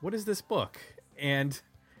familiar. What is this book? And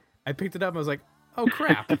I picked it up and I was like, oh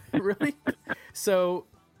crap, really? So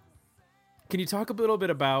can you talk a little bit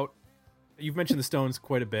about, you've mentioned the Stones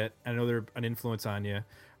quite a bit. I know they're an influence on you.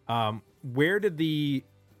 Where did the,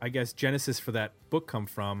 I guess, genesis for that book come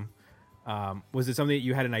from? Was it something that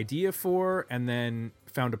you had an idea for and then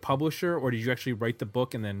found a publisher, or did you actually write the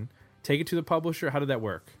book and then take it to the publisher? How did that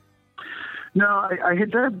work? No, I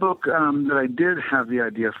had done a book that I did have the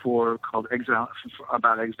idea for called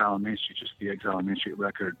about Exile on Main Street, just the Exile on Main Street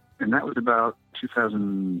record, and that was about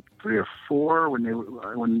 2003 or 4 when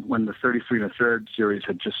the 33 1/3 series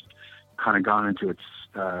had just kind of gone into its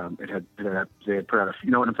they had put out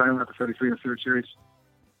you know what I'm talking about, the 33 1/3 series?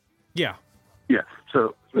 Yeah. Yeah.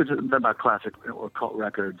 So it's about classic or cult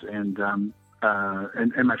records, and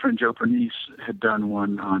my friend Joe Pernice had done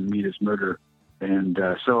one on Mita's murder. And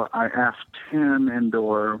so I asked him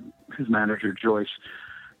and/or his manager Joyce,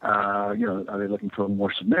 are they looking for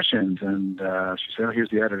more submissions? And she said, here's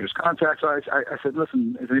the editor's contact. So I said,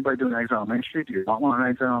 listen, is anybody doing Exile on Main Street? Do you want one on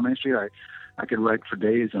Exile on Main Street? I could write for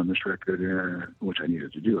days on this record, which I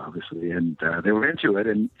needed to do, obviously. And they were into it.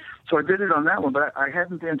 And so I did it on that one, but I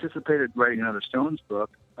hadn't anticipated writing another Stones book.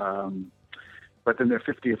 But then their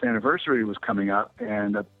 50th anniversary was coming up,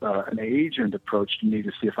 and an agent approached me to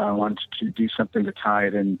see if I wanted to do something to tie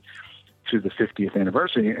it in to the 50th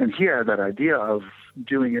anniversary. And he had that idea of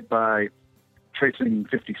doing it by tracing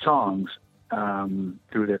 50 songs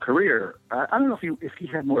through their career. I don't know if he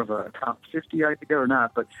had more of a top 50 idea or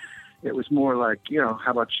not, but it was more like, how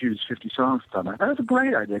about choose 50 songs? That was a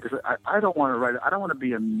great idea, because I don't want to write. I don't want to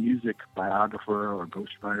be a music biographer or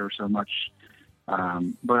ghostwriter so much,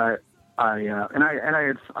 but I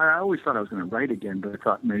always thought I was going to write again, but I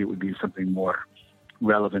thought maybe it would be something more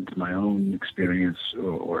relevant to my own experience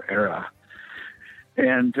or era.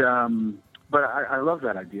 And but I love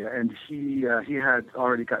that idea, and he had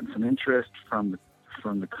already gotten some interest from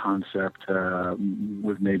the concept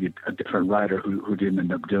with maybe a different writer who didn't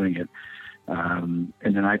end up doing it. And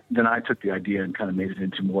then I took the idea and kind of made it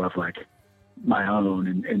into more of like my own,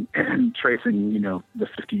 and tracing, the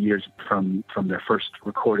 50 years from their first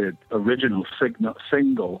recorded original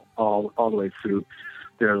single all the way through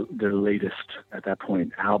their latest at that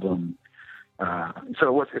point album.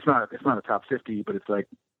 So it's not a top 50, but it's like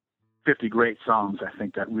 50 great songs, I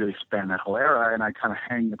think, that really span that whole era. And I kind of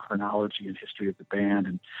hang the chronology and history of the band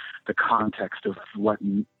and the context of what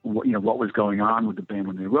was going on with the band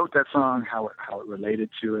when they wrote that song, how it related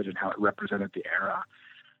to it, and how it represented the era.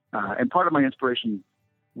 And part of my inspiration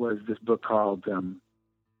was this book called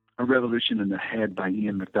A Revolution in the Head by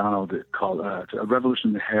Ian MacDonald, called A Revolution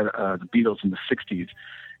in the Head, the Beatles in the 60s.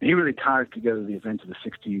 And he really ties together the events of the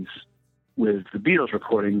 60s with the Beatles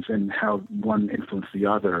recordings and how one influenced the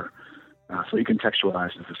other. So he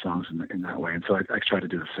contextualizes the songs in that way. And so I try to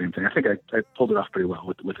do the same thing. I think I pulled it off pretty well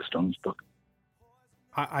with the Stones book.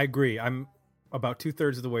 I agree. I'm about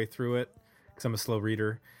 2/3 of the way through it because I'm a slow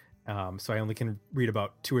reader. So I only can read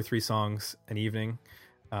about 2 or 3 songs an evening.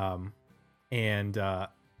 And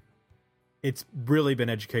it's really been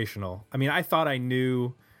educational. I mean, I thought I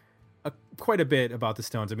knew quite a bit about the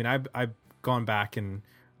Stones. I mean, I've gone back and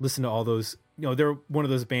listened to all those, they're one of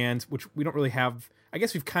those bands, which we don't really have. I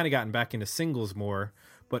guess we've kind of gotten back into singles more,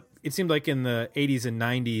 but it seemed like in the 80s and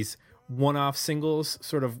 90s, one-off singles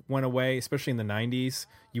sort of went away, especially in the 90s.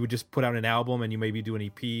 You would just put out an album and you maybe do an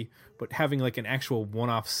EP, but having like an actual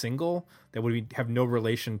one-off single that would have no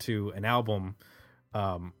relation to an album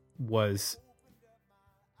was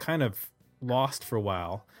kind of lost for a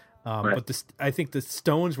while. Right. But I think the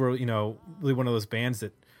Stones were, really one of those bands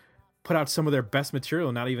that put out some of their best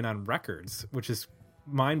material, not even on records, which is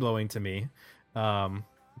mind-blowing to me.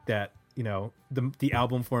 That, the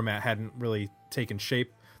album format hadn't really taken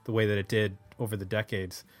shape the way that it did over the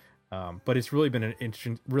decades. But it's really been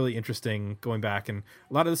really interesting going back, and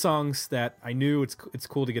a lot of the songs that I knew, it's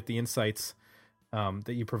cool to get the insights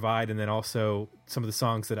that you provide, and then also some of the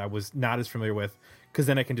songs that I was not as familiar with, because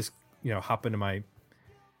then I can just hop into my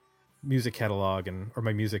music catalog or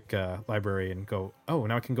my music library and go, oh,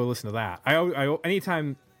 now I can go listen to that. I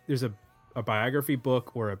anytime there's a biography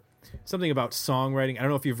book or something about songwriting. I don't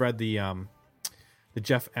know if you've read the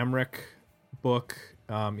Jeff Emmerich book.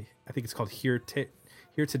 I think it's called Here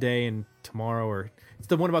Today and Tomorrow, or it's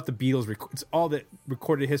the one about the Beatles. It's all the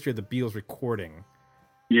recorded history of the Beatles recording.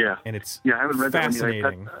 Yeah, and it's I haven't read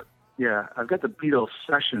fascinating. That. Yeah, I've got the Beatles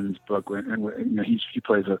Sessions book, and he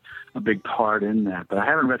plays a big part in that. But I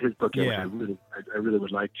haven't read his book yet. Yeah. Which I really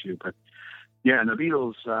would like to. But yeah, and the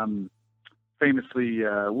Beatles famously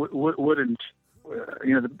wouldn't.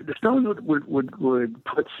 The Stones would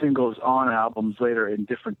put singles on albums later in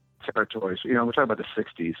different territories. We're talking about the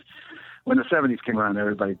 '60s. When the '70s came around,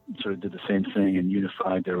 everybody sort of did the same thing and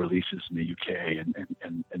unified their releases in the UK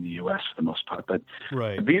and the US for the most part. But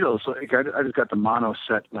Right. the Beatles, I just got the mono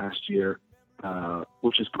set last year,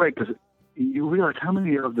 which is great because you realize how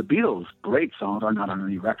many of the Beatles' great songs are not on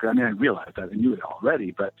any record. I mean, I realized that, I knew it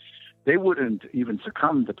already, but they wouldn't even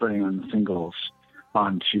succumb to putting on singles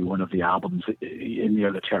onto one of the albums in the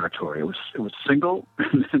other territory. It was single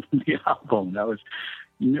and then the album. That was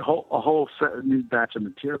a whole new batch of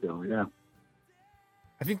material. Yeah.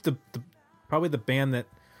 I think the probably the band that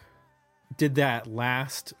did that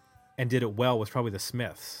last and did it well was probably the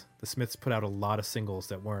Smiths. The Smiths put out a lot of singles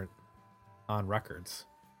that weren't on records.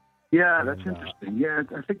 Yeah, that's interesting. Yeah,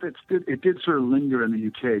 I think that's good. It did sort of linger in the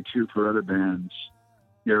UK too for other bands.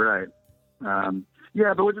 You're right.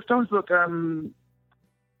 Yeah, but with the Stones book,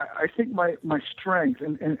 I think my strength,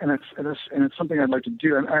 and it's something I'd like to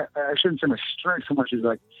do. And I shouldn't say my strength so much as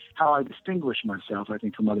like how I distinguish myself. I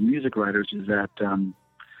think from other music writers is that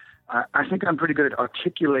I think I'm pretty good at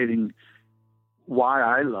articulating why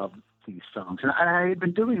I love these songs. And I had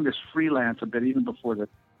been doing this freelance a bit even before the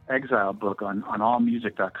Exile book on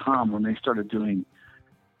allmusic.com when they started doing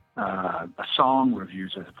song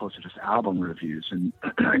reviews as opposed to just album reviews. And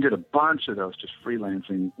I did a bunch of those just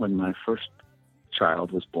freelancing when my first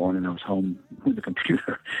child was born and I was home with the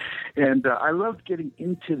computer. And I loved getting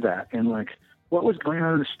into that and like what was going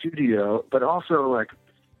on in the studio, but also like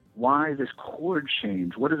why this chord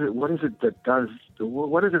change? What is it that does?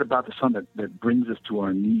 What is it about the song that brings us to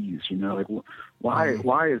our knees? Like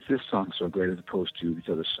why is this song so great as opposed to these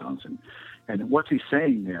other songs? And what's he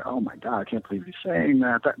saying there? Oh my God, I can't believe he's saying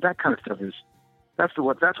that. That kind of stuff that's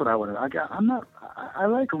what I want to. I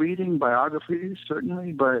like reading biographies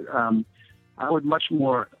certainly, but I would much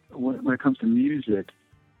more when it comes to music.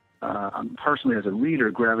 Personally, as a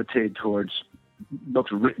reader, gravitate towards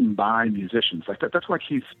books written by musicians. Like that's why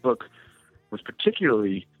Keith's book was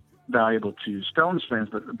particularly valuable to Stones fans,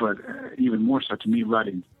 but even more so to me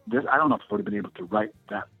writing this. I don't know if I would have been able to write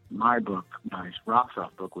my Rock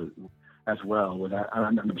Soft book as well.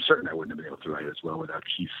 I'm certain I wouldn't have been able to write it as well without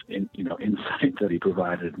Keith's insight that he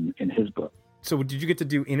provided in his book. So did you get to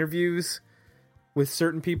do interviews with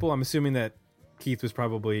certain people? I'm assuming that Keith was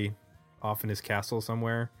probably off in his castle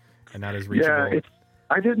somewhere and not as reachable. Yeah,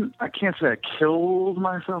 I can't say I killed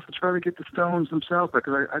myself to try to get the Stones themselves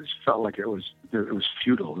because I just felt like it was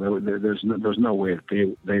futile. There's no way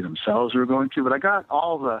that they themselves were going to. But I got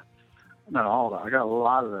I got a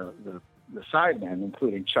lot of the sidemen,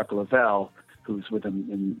 including Chuck Lavelle, who's with them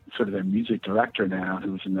in sort of their music director now,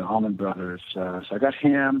 who's in the Allman Brothers. So I got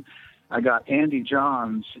him. I got Andy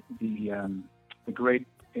Johns, the great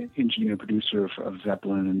engineer producer of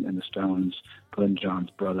Zeppelin and the Stones, Glenn Johns'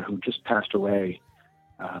 brother, who just passed away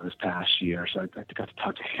this past year. So I got to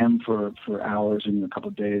talk to him for hours in a couple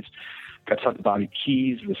of days. Got to talk to Bobby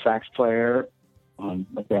Keys, the sax player on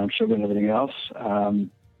Brown Sugar and everything else. And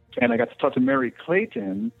I got to talk to Mary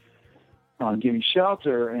Clayton on Give Me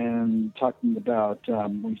Shelter and talking about,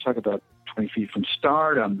 when you talk about 20 Feet from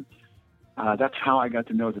Stardom, that's how I got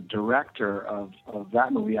to know the director of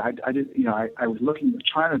that movie. I was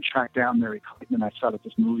trying to track down Mary Clayton, and I saw that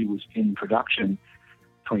this movie was in production,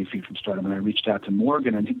 20 Feet from Stardom, and I reached out to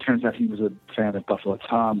Morgan, and it turns out he was a fan of Buffalo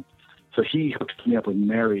Tom, so he hooked me up with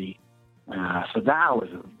Mary. So that was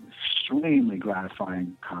an extremely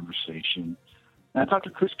gratifying conversation. And I talked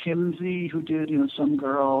to Chris Kimsey, who did Some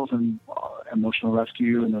Girls and Emotional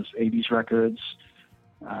Rescue and those 80s records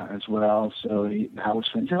as well. So that was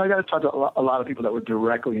fun. I got to talk to a lot of people that were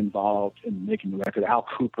directly involved in making the record. Al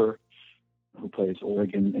Cooper, who plays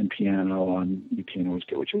organ and piano on You Can't Always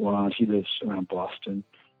Get What You Want. He lives around Boston.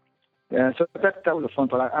 Yeah, so that was a fun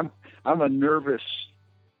part. I'm a nervous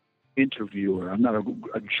interviewer. I'm not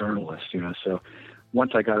a journalist, so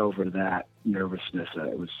once I got over that nervousness,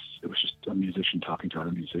 it was just a musician talking to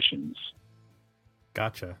other musicians.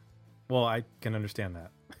 Gotcha. Well, I can understand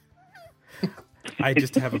that. I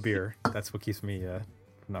just have a beer. That's what keeps me from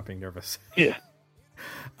not being nervous. Yeah.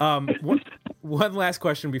 One last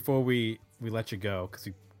question before we let you go, because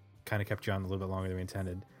we kind of kept you on a little bit longer than we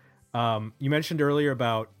intended. You mentioned earlier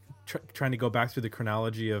about trying to go back through the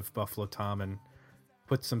chronology of Buffalo Tom and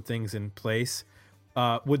put some things in place.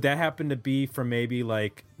 Would that happen to be for maybe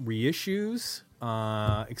like reissues,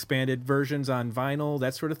 expanded versions on vinyl,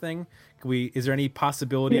 that sort of thing? Is there any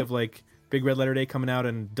possibility of like Big Red Letter Day coming out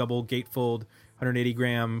in double gatefold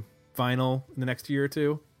 180-gram vinyl in the next year or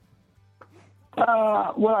two?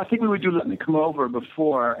 Well, I think we would do Let Me Come Over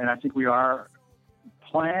before, and I think we are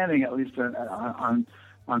planning at least on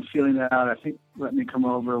feeling that out. I think Let Me Come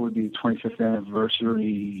Over would be 25th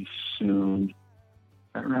anniversary soon. Is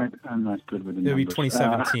that right? I'm not good with the numbers. It'll be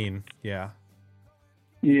 2017, yeah.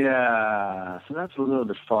 Yeah, so that's a little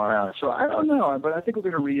bit far out. So I don't know, but I think we're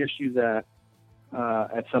going to reissue that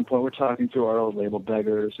at some point. We're talking to our old label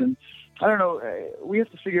Beggars, and I don't know. We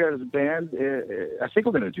have to figure out as a band. I think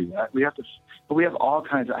we're going to do that. We have to, but we have all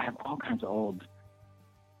kinds. I have all kinds of old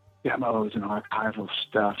demos and archival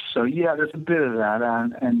stuff. So yeah, there's a bit of that,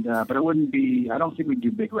 and but it wouldn't be. I don't think we'd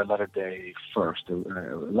do Big Red Letter Day first.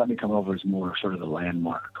 Let Me Come Over is more sort of the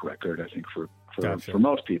landmark record. I think for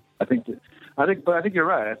most people. I think you're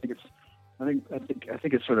right. I think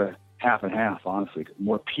it's sort of half and half. Honestly,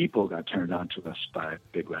 more people got turned on to us by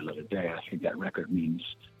Big Red Letter Day. I think that record means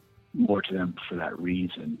more to them for that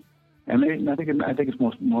reason. And I think it's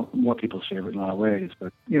more people's favorite in a lot of ways.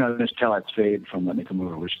 But there's Till I'd Fade from Let Me Come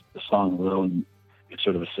Over, which the song alone is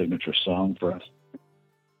sort of a signature song for us.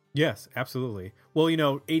 Yes, absolutely. Well,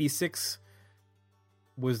 86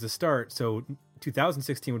 was the start, so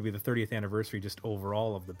 2016 would be the 30th anniversary just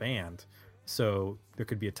overall of the band. So there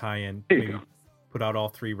could be a tie-in. Maybe put out all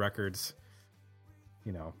three records.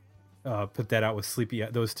 Put that out with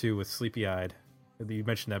those two with Sleepy Eyed. You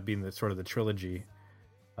mentioned that being the sort of the trilogy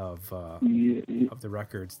of the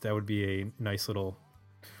records. That would be a nice little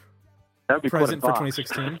present for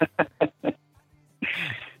 2016.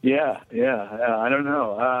 Yeah. I don't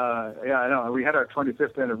know. I know. We had our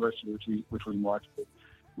 25th anniversary, which we marked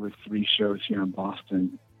with 3 shows here in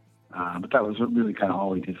Boston. But that was really kind of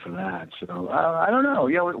all we did for that. So I don't know.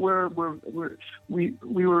 Yeah, we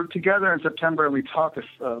were together in September and we talked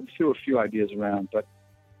threw a few ideas around, but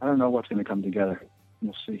I don't know what's going to come together.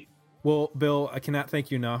 We'll see. Well, Bill, I cannot thank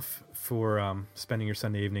you enough for spending your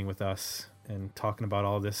Sunday evening with us and talking about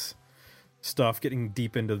all this stuff, getting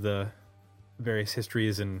deep into the various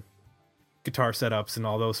histories and guitar setups and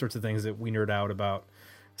all those sorts of things that we nerd out about.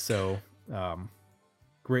 So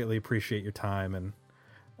greatly appreciate your time. And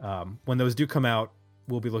when those do come out,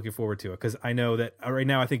 we'll be looking forward to it. Because I know that right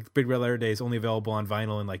now I think Big Red Letter Day is only available on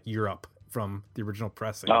vinyl in like Europe from the original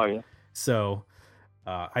pressing. Oh, yeah. So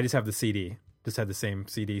I just have the CD. Just had the same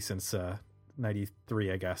CD since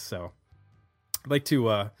 93, I guess. So I'd like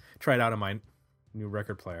to try it out on my new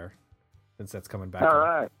record player since that's coming back. All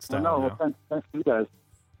right. Well, thanks to you guys.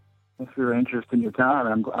 Thanks for your interest in your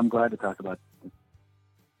time. I'm glad to talk about it.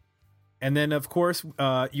 And then, of course,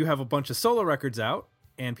 you have a bunch of solo records out,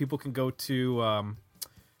 and people can go to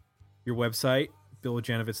your website,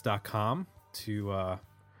 BillJanovitz.com, to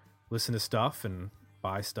listen to stuff and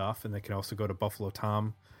buy stuff. And they can also go to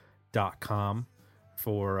BuffaloTom.com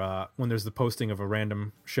for when there's the posting of a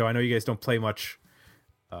random show. I know you guys don't play much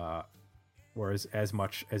or as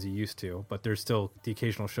much as you used to, but there's still the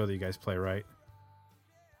occasional show that you guys play, right?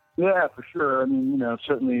 Yeah, for sure. I mean,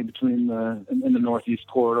 certainly between in the Northeast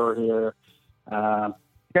corridor here.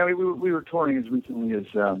 We were touring as recently as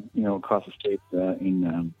across the state in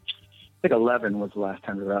I think 11 was the last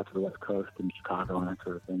time we were out to the West Coast in Chicago and that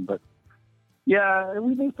sort of thing. But yeah,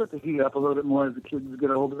 we may start to heat up a little bit more as the kids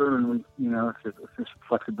get older, and it's just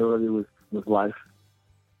flexibility with life.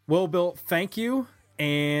 Well, Bill, thank you.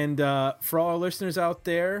 And for all our listeners out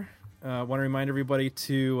there, I want to remind everybody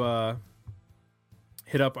to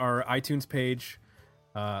hit up our iTunes page,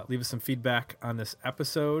 leave us some feedback on this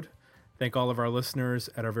episode. Thank all of our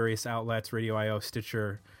listeners at our various outlets, Radio IO,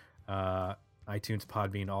 Stitcher, iTunes,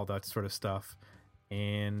 Podbean, all that sort of stuff.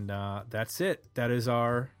 And that's it. That is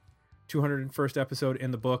our 201st episode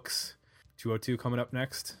in the books. 202 coming up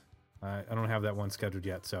next. I don't have that one scheduled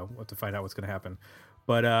yet, so we'll have to find out what's going to happen.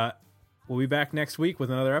 But we'll be back next week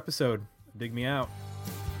with another episode. Dig me out.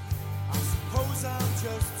 I suppose I'm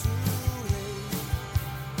just too late.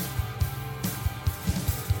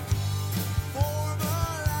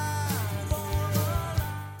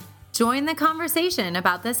 Join the conversation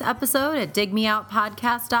about this episode at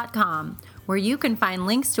digmeoutpodcast.com, where you can find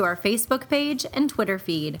links to our Facebook page and Twitter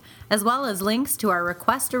feed, as well as links to our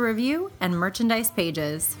request a review and merchandise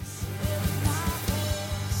pages.